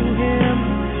life to Him,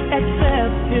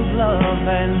 accept His love,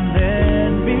 and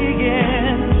then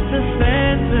begin to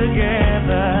stand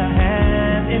together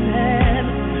hand in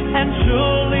hand, and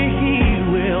surely He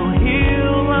will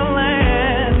heal the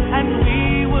land, and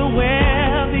we will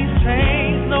wear these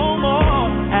chains no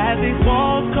more as these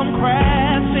walls come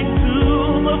crashing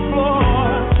to the floor.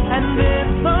 And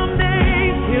then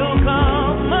someday He'll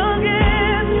come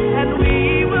again, and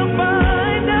we will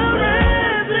find our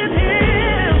rest in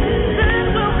Him.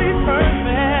 Then we'll be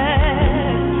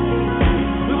perfect.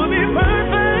 We will be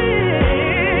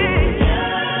perfect.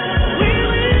 We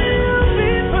will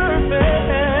be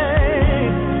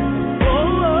perfect.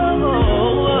 Oh, oh,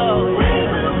 oh, oh. We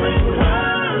will be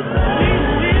perfect.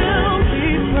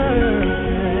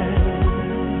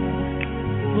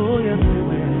 Oh, yes, we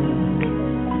will.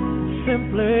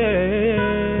 Simply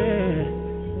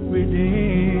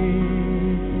redeemed.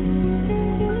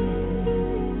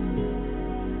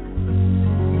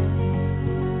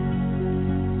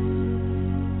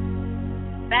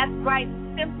 That's right,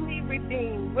 simply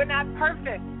redeemed. We're not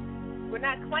perfect. We're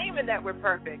not claiming that we're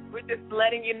perfect. We're just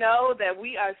letting you know that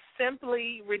we are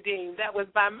simply redeemed. That was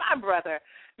by my brother,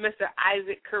 Mr.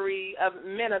 Isaac Curry of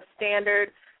Men of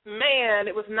Standard. Man,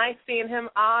 it was nice seeing him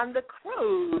on the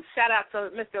cruise. Shout out to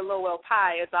Mr. Lowell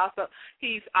Pye.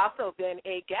 He's also been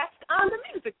a guest on the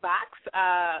Music Box.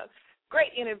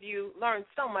 Great interview. Learned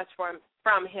so much from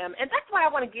him. And that's what I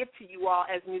want to give to you all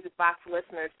as Music Box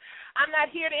listeners. I'm not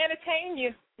here to entertain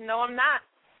you. No, I'm not.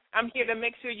 I'm here to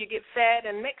make sure you get fed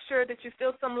and make sure that you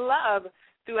feel some love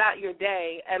throughout your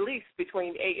day, at least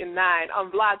between 8 and 9 on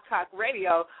Blog Talk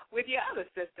Radio with your other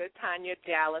sister, Tanya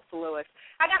Dallas Lewis.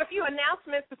 I got a few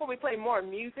announcements before we play more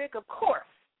music. Of course,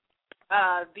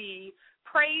 the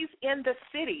Praise in the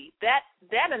City, that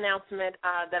announcement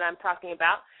that I'm talking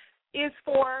about is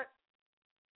for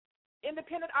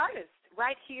independent artists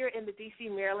right here in the D.C.,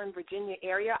 Maryland, Virginia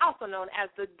area, also known as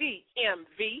the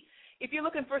DMV. If you're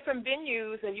looking for some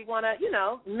venues and you want to,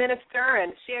 minister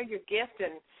and share your gift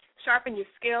and sharpen your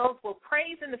skills, well,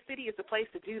 Praise in the City is the place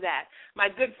to do that. My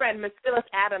good friend, Miss Phyllis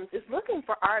Adams, is looking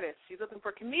for artists. She's looking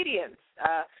for comedians.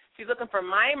 She's looking for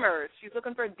mimers. She's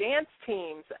looking for dance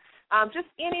teams. Just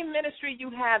any ministry you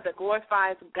have that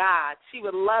glorifies God. She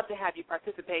would love to have you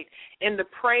participate in the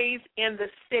Praise in the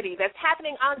City. That's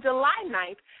happening on July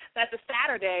 9th. That's a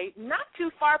Saturday, not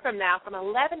too far from now, from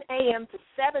 11 a.m. to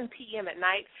 7 p.m. at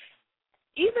night.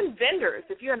 Even vendors,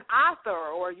 if you're an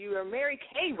author or you're a Mary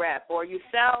Kay rep or you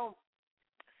sell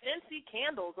fancy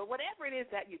candles or whatever it is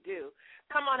that you do,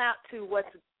 come on out to what's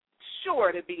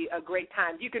sure to be a great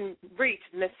time. You can reach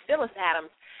Miss Phyllis Adams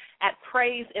at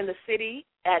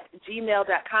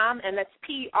praiseinthecity@gmail.com, and that's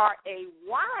PRAYZE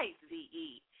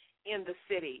in the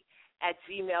city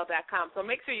 @gmail.com. So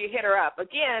make sure you hit her up.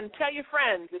 Again, tell your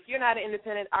friends if you're not an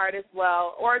independent artist,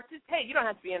 or just, hey, you don't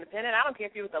have to be independent. I don't care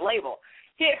if you're with a label.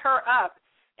 Hit her up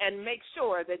and make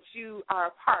sure that you are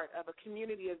a part of a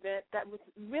community event that was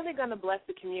really going to bless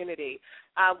the community.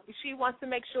 She wants to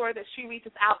make sure that she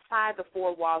reaches outside the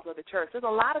four walls of the church. There's a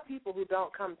lot of people who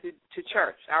don't come to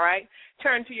church, all right?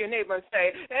 Turn to your neighbor and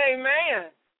say, hey,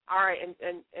 man. All right,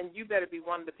 and you better be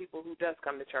one of the people who does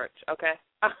come to church, okay?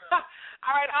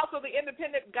 All right, also the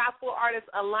Independent Gospel Artists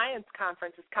Alliance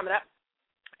Conference is coming up.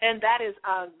 And that is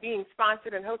being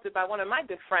sponsored and hosted by one of my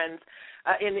good friends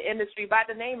in the industry by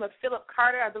the name of Philip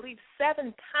Carter, I believe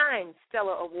 7-time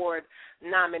Stellar Award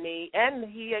nominee, and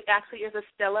he actually is a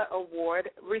Stellar Award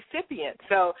recipient.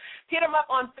 So hit him up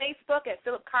on Facebook at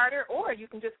Philip Carter, or you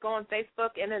can just go on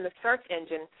Facebook and in the search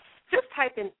engine, just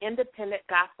type in Independent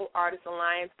Gospel Artists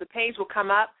Alliance. The page will come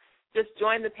up. Just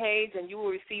join the page, and you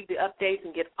will receive the updates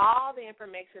and get all the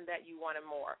information that you want and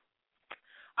more.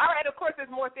 All right, of course,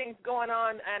 there's more things going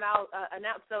on, and I'll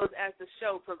announce those as the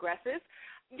show progresses.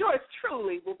 Yours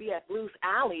truly will be at Blues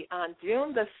Alley on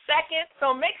June the 2nd,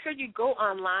 so make sure you go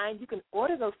online. You can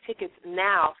order those tickets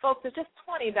now. Folks, they're just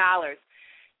 $20.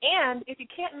 And if you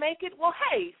can't make it, well,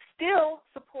 hey, still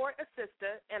support a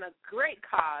sister and a great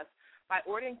cause by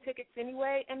ordering tickets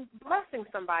anyway and blessing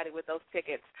somebody with those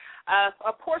tickets.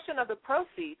 A portion of the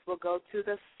proceeds will go to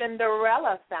the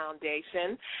Cinderella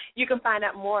Foundation. You can find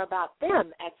out more about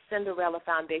them at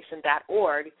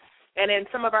cinderellafoundation.org. And in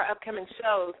some of our upcoming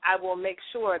shows, I will make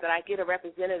sure that I get a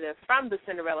representative from the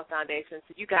Cinderella Foundation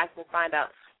so you guys can find out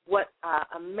what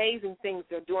amazing things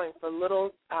they're doing for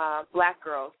little black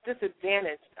girls,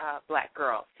 disadvantaged black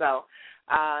girls. So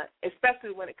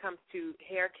especially when it comes to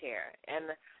hair care.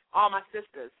 And all my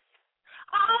sisters,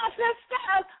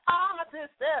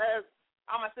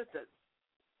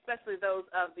 especially those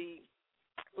of the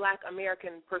Black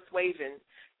American persuasion,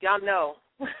 y'all know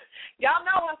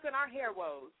us and our hair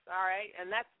woes, all right?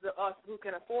 And that's us who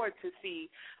can afford to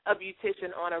see a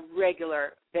beautician on a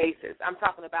regular basis. I'm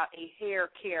talking about a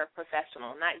hair care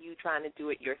professional, not you trying to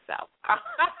do it yourself. All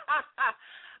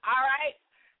right?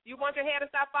 You want your hair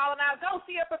to stop falling out? Go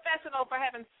see a professional, for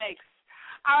heaven's sakes.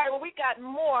 All right, well, we got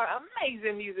more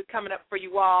amazing music coming up for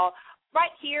you all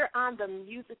right here on the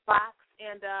Music Box.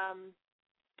 And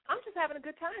I'm just having a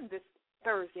good time this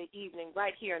Thursday evening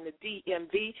right here in the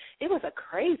DMV. It was a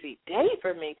crazy day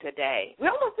for me today. We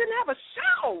almost didn't have a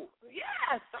show.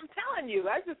 Yes, I'm telling you.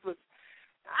 I have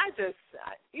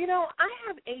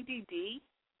ADD.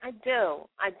 I do.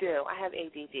 I have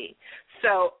ADD.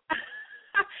 So,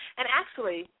 and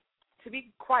actually, to be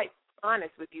quite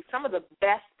honest with you, some of the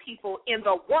best people in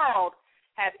the world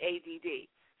have ADD.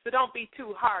 So don't be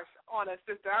too harsh on us,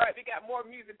 sister. All right, we got more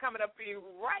music coming up for you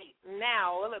right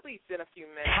now, well, at least in a few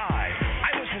minutes. Hi,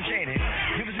 I'm Winston Chaney.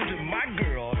 You listen to my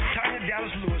girl, Tanya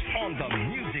Dallas Lewis, on the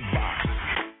Music Box.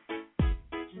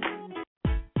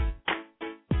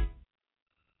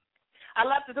 I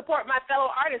love to support my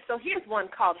fellow artists, so here's one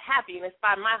called Happy, and it's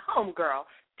by my homegirl,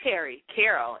 Terry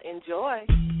Carroll. Enjoy.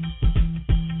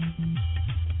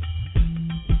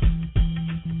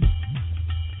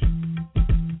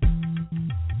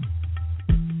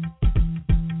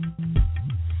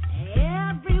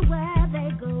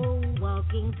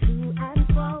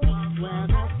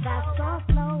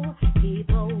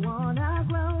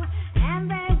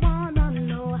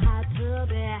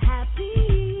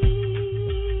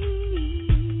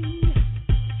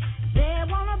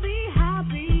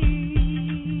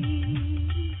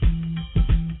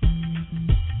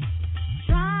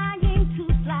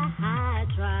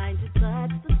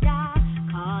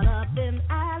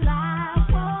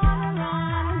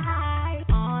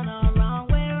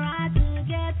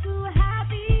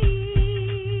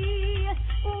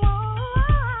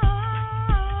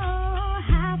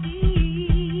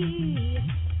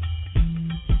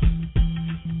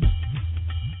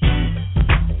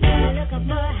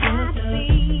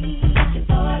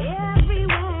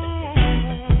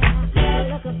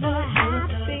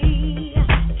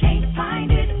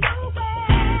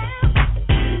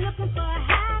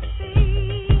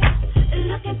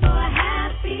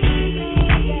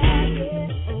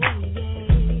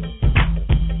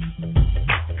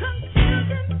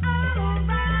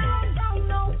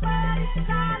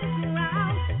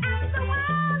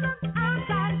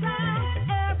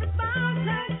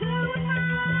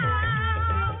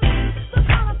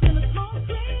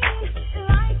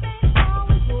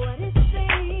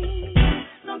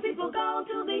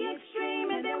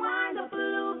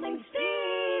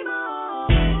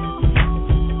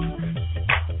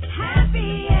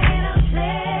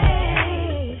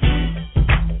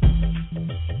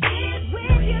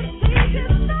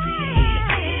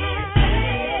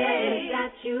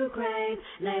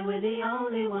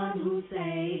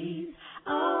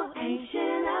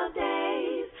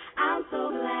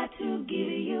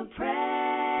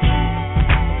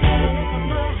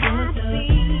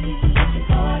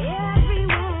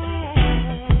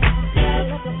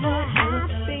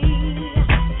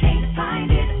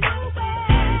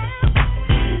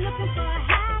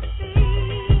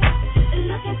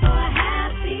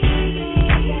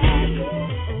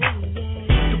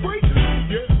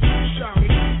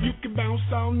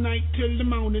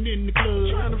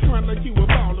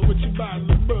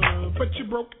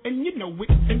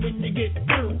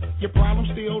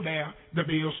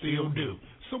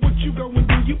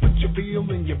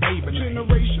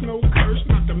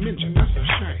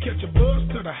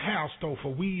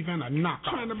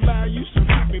 Trying to buy you some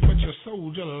happy, but your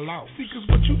soul just lost. See, cause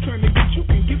what you trying to get, you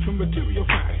can get from material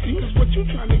facts. See, cause what you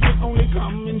trying to get only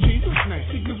come in Jesus' name.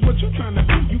 See, cause what you trying to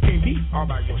do, you can't be all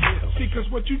by yourself. See, cause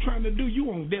what you trying to do, you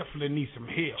won't definitely need some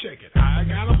help. Check it. I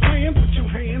got a plan, put your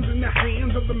hands in the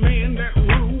hands of the man that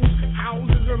rules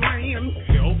houses or land.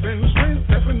 Health and strength,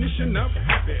 definition of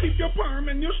happy. Keep your perm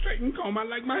and your straight and comb. I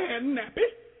like my hair nappy.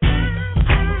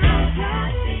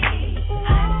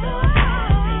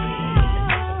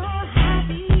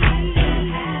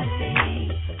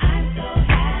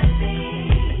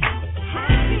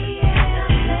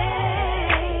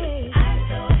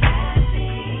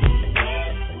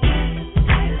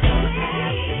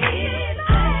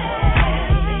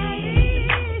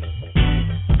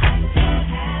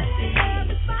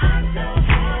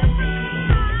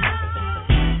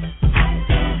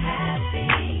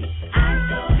 I'm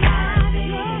so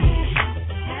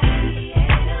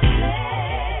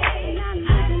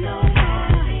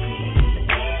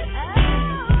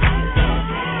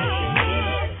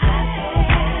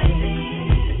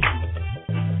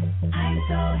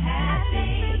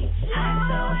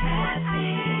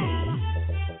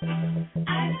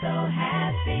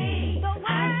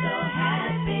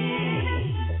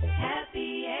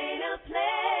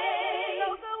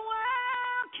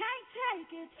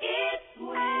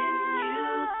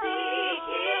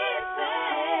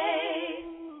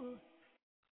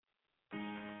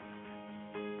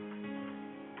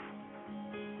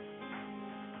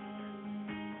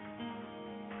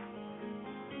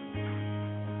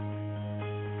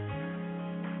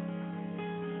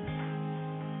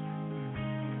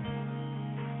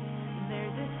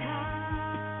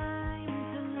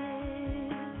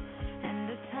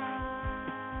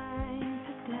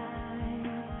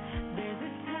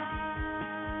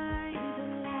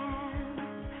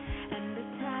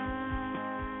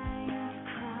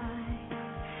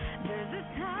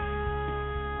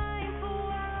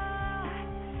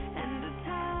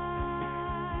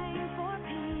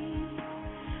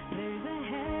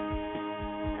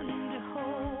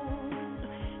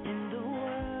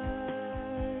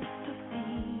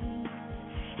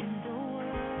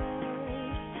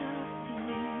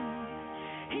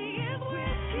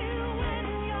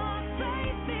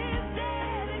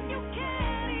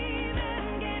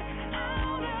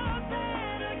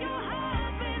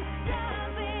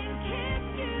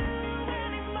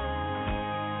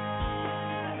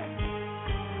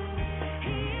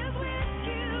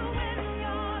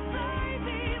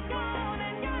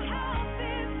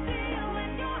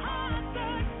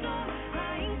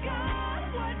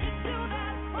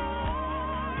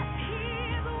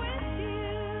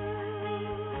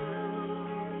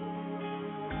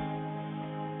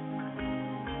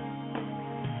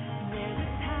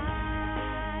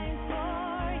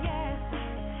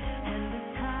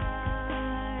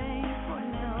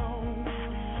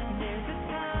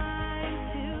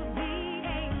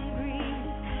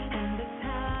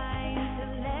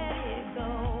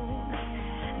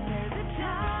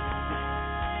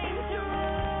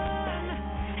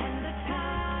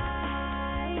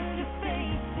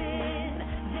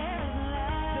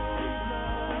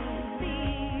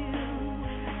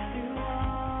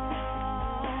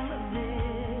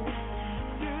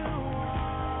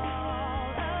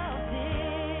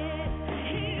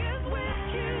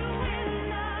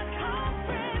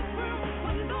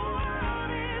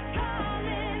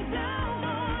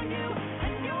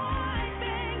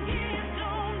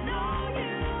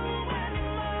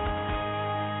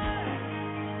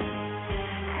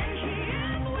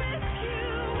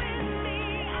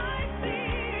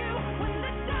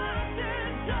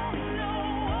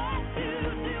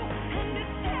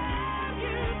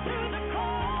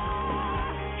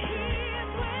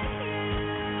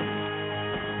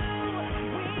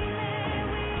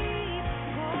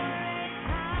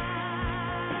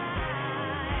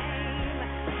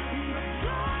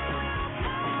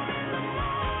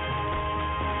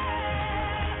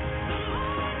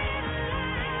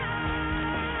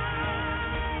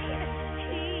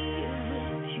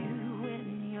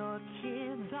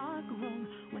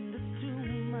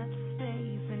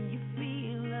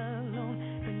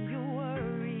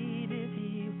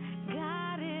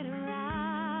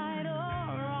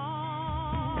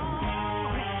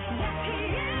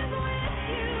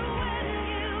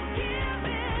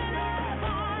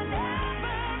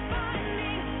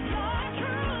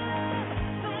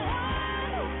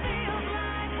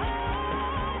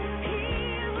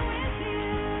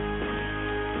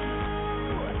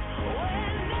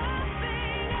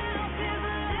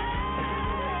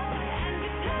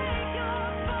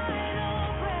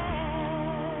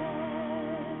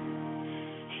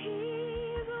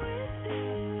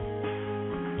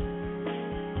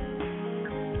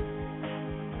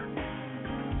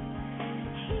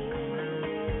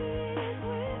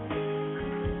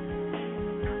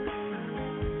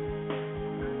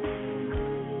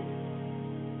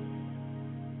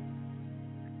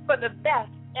the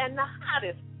best and the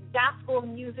hottest gospel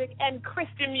music and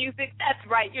Christian music. That's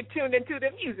right, you're tuned into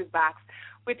the Music Box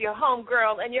with your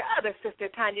homegirl and your other sister,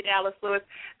 Tanya Dallas Lewis.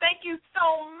 Thank you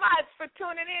so much for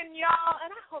tuning in, y'all, and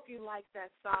I hope you like that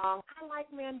song. I like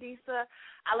Mandisa.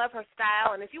 I love her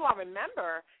style, and if you all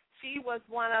remember, she was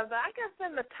one of the, I guess,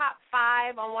 in the top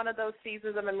 5 on one of those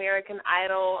seasons of American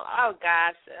Idol. Oh,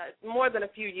 gosh, more than a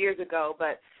few years ago.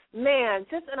 But, man,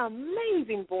 just an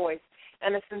amazing voice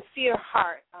and a sincere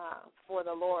heart for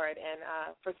the Lord and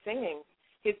for singing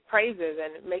his praises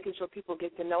and making sure people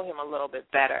get to know him a little bit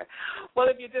better. Well,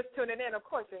 if you're just tuning in, of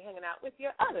course, you're hanging out with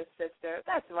your other sister.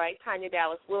 That's right, Tanya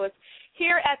Dallas Lewis,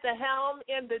 here at the helm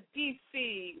in the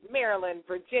D.C., Maryland,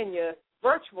 Virginia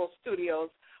virtual studios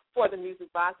for the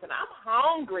Music Box, and I'm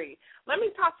hungry. Let me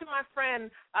talk to my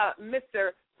friend,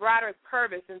 Mr. Broderick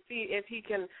Purvis, and see if he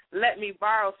can let me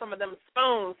borrow some of them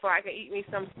spoons so I can eat me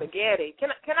some spaghetti. Can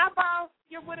I borrow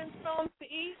your wooden spoons to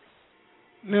eat?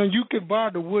 Now, you can borrow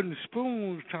the wooden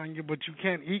spoons, Tanya, but you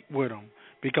can't eat with them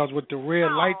because with the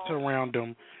red lights around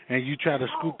them and you try to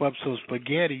scoop up some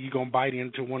spaghetti, you're going to bite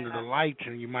into one of the lights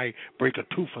and you might break a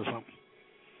tooth or something.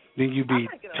 Then you be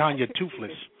Tanya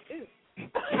Toothless.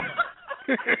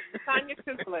 Tanya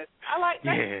Toothless. I like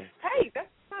that. Yeah. Hey, that's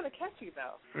kind of catchy,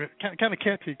 though. Kind of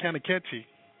catchy.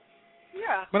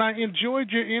 Yeah. But I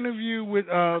enjoyed your interview with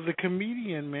the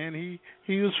comedian, man.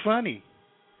 He was funny.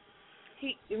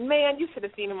 Man, you should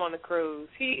have seen him on the cruise.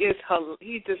 He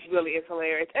just really is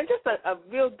hilarious. And just a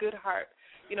real good heart,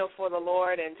 for the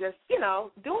Lord and just,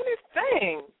 doing his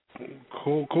thing.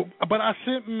 Cool. But I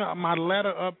sent my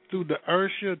letter up through the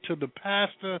Ursha to the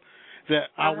pastor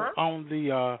that on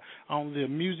the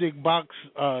Music Box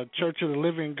Church of the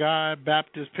Living God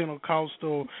Baptist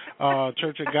Pentecostal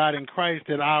Church of God in Christ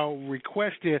that I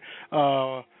requested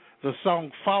the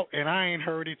song "Fault," and I ain't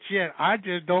heard it yet. I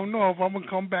just don't know if I'm gonna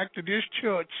come back to this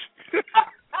church. Oh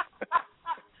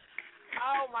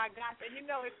my gosh! And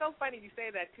it's so funny you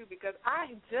say that too because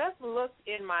I just looked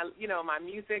in my my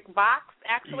Music Box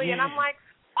actually, and I'm like,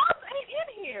 Box ain't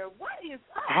in here. What is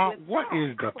up? What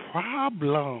is the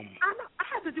problem? I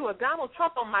had to do a Donald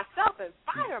Trump on myself and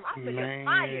fire him. I said, you're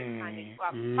fired, Tanya. You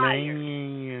are fired.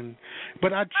 Man.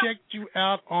 But I checked you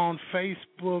out on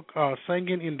Facebook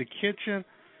singing in the kitchen.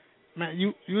 Man,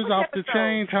 you was off the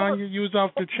chain, Tanya. You was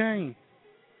off the chain.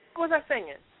 What was I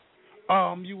singing?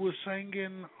 You were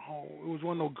singing. It was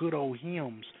one of those good old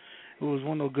hymns.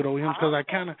 Because I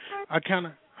kind of,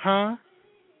 huh?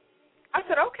 I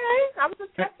said, okay. I was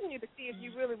just testing you to see if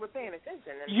you really were paying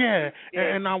attention.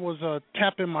 And I was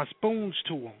tapping my spoons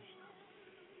to them.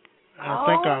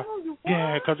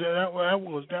 Because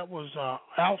that was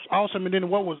awesome. And then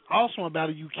what was awesome about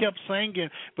it, you kept singing,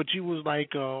 but you was like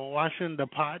washing the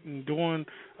pot and doing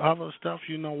other stuff,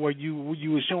 where you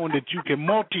were showing that you can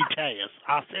multitask.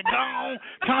 I said, no,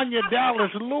 Tanya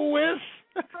Dallas Lewis.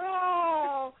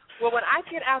 Oh. Well, when I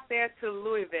get out there to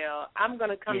Louisville, I'm going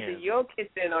to come to your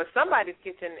kitchen or somebody's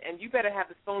kitchen, and you better have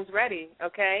the spoons ready,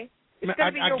 okay? It's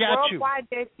going to be your worldwide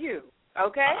debut,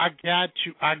 okay? I got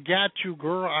you,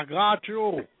 girl. I got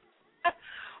you.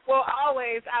 Well,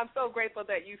 always, I'm so grateful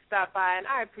that you stopped by, and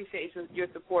I appreciate your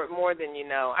support more than you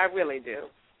know. I really do.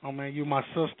 Oh, man, you my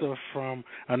sister from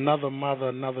another mother,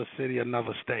 another city,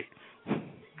 another state.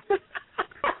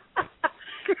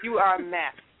 You are a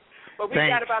mess. But we've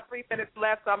got about 3 minutes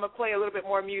left, so I'm going to play a little bit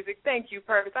more music. Thank you,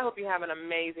 Purvis. I hope you have an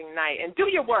amazing night. And do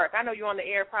your work. I know you're on the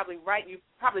air you're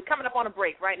probably coming up on a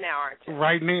break right now, aren't you?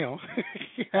 Right now.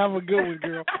 Have a good one,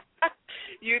 girl.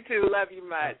 You too. Love you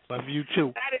much. Love you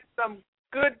too. That is some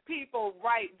good people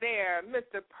right there,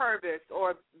 Mr. Purvis,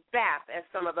 or Bap, as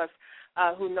some of us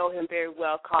who know him very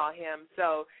well call him.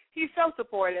 So he's so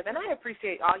supportive, and I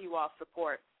appreciate all you all's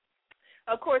support.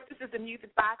 Of course, this is the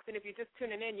Music Box, and if you're just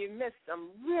tuning in, you missed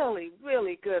some really,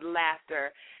 really good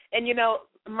laughter. And,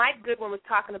 Mike Goodwin was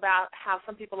talking about how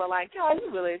some people are like,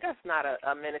 that's not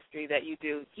a ministry that you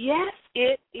do. Yes,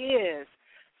 it is.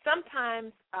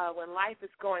 Sometimes when life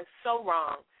is going so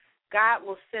wrong, God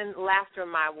will send laughter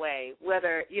my way,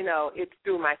 whether, it's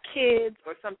through my kids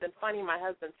or something funny my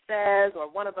husband says or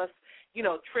one of us,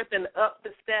 tripping up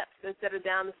the steps instead of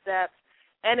down the steps.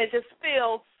 And it just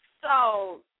feels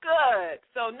so good.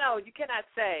 So, no, you cannot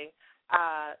say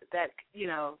that,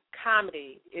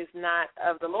 comedy is not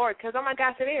of the Lord because, oh, my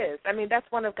gosh, it is. I mean, that's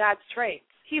one of God's traits.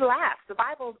 He laughs. The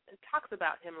Bible talks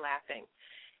about him laughing.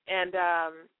 And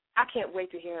I can't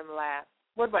wait to hear him laugh.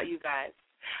 What about you guys?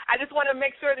 I just want to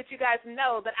make sure that you guys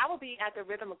know that I will be at the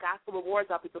Rhythm of Gospel Awards.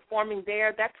 I'll be performing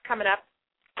there. That's coming up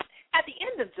at the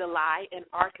end of July in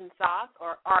Arkansas,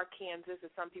 or Arkansas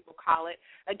as some people call it.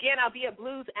 Again, I'll be at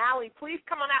Blues Alley. Please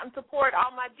come on out and support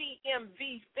all my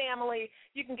DMV family.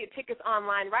 You can get tickets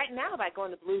online right now by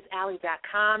going to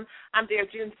bluesalley.com. I'm there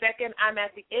June 2nd. I'm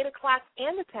at the 8 o'clock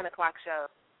and the 10 o'clock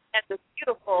show. And the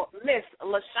beautiful Miss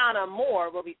LaShawna Moore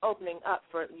will be opening up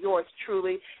for yours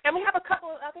truly. And we have a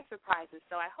couple of other surprises,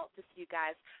 so I hope to see you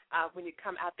guys when you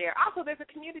come out there. Also, there's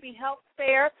a community health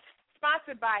fair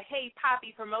sponsored by Hey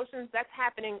Poppy Promotions. That's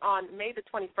happening on May the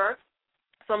 21st.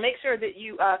 So make sure that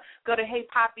you go to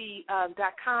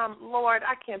heypoppy.com. Lord,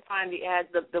 I can't find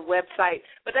the website,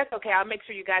 but that's okay. I'll make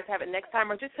sure you guys have it next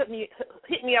time, or just hit me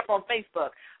up on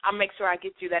Facebook. I'll make sure I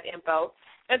get you that info.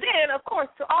 And then, of course,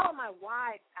 to all of my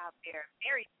wives out there,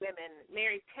 married women,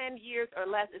 married 10 years or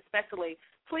less especially,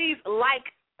 please like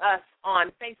us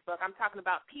on Facebook. I'm talking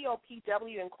about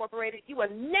POPW Incorporated. You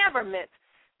were never meant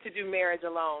to do marriage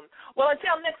alone. Well,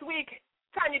 until next week,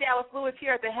 Tanya Dallas Lewis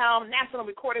here at the helm, national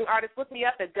recording artist. Look me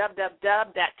up at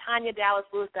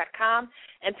www.tanyadallaslewis.com.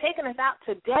 And taking us out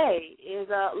today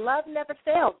is Love Never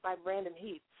Fails by Brandon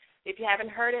Heath. If you haven't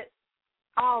heard it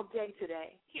all day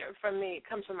today, hear it from me. It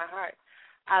comes from my heart.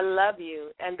 I love you,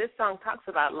 and this song talks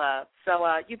about love. So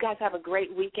you guys have a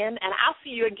great weekend, and I'll see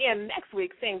you again next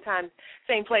week, same time,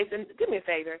 same place. And do me a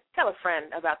favor, tell a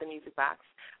friend about the Music Box.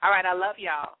 All right, I love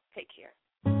y'all. Take care.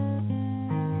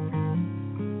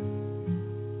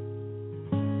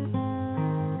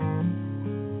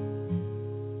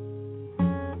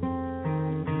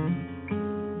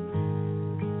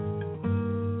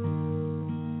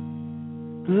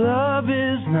 Love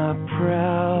is not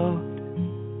proud.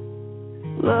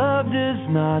 Love does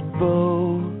not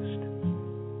boast.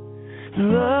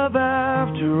 Love,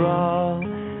 after all,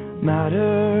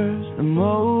 matters the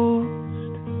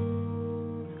most.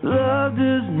 Love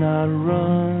does not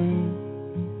run.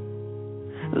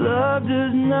 Love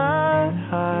does not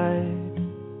hide.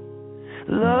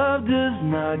 Love does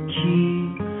not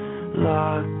keep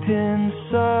locked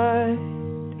inside.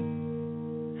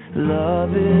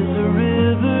 Love is a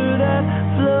river that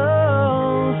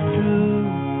flows through,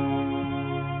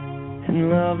 and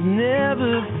love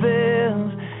never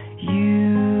fails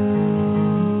you.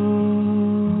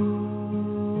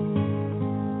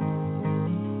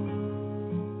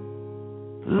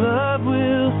 Love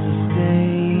will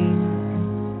sustain.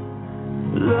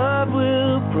 Love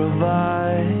will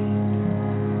provide.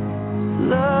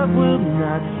 Love will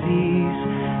not cease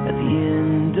at the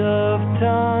end of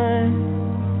time.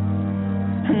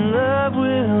 And love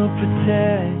will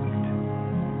protect.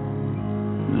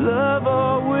 Love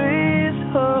always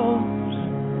hopes.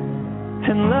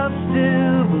 And love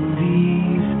still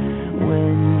believes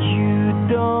when you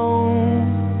don't.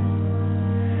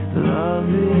 Love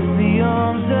is the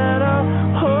arms that are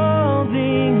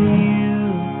holding you.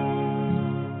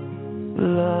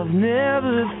 Love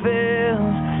never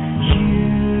fails you.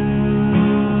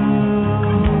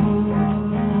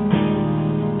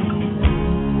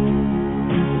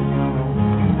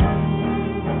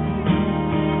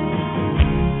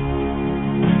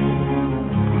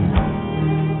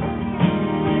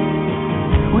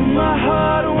 My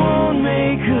heart won't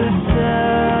make a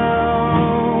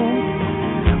sound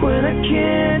when I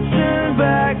can't turn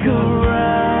back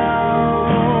around.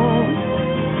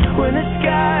 When the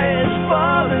sky is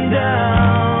falling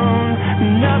down,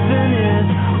 nothing is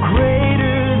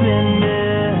greater than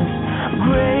this,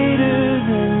 greater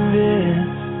than this.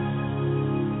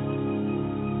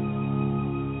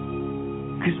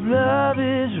 'Cause love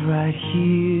is right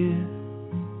here.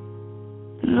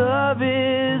 Love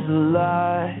is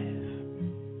alive.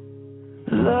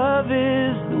 Love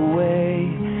is the way,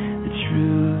 the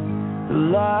truth, the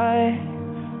life.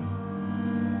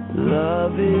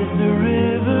 Love is the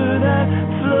river that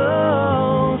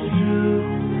flows through.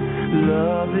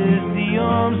 Love is the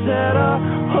arms that are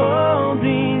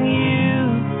holding you.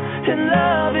 And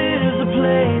love is a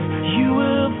place you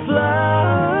will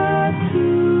fly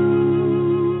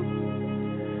to.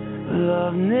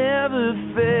 Love never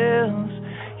fails.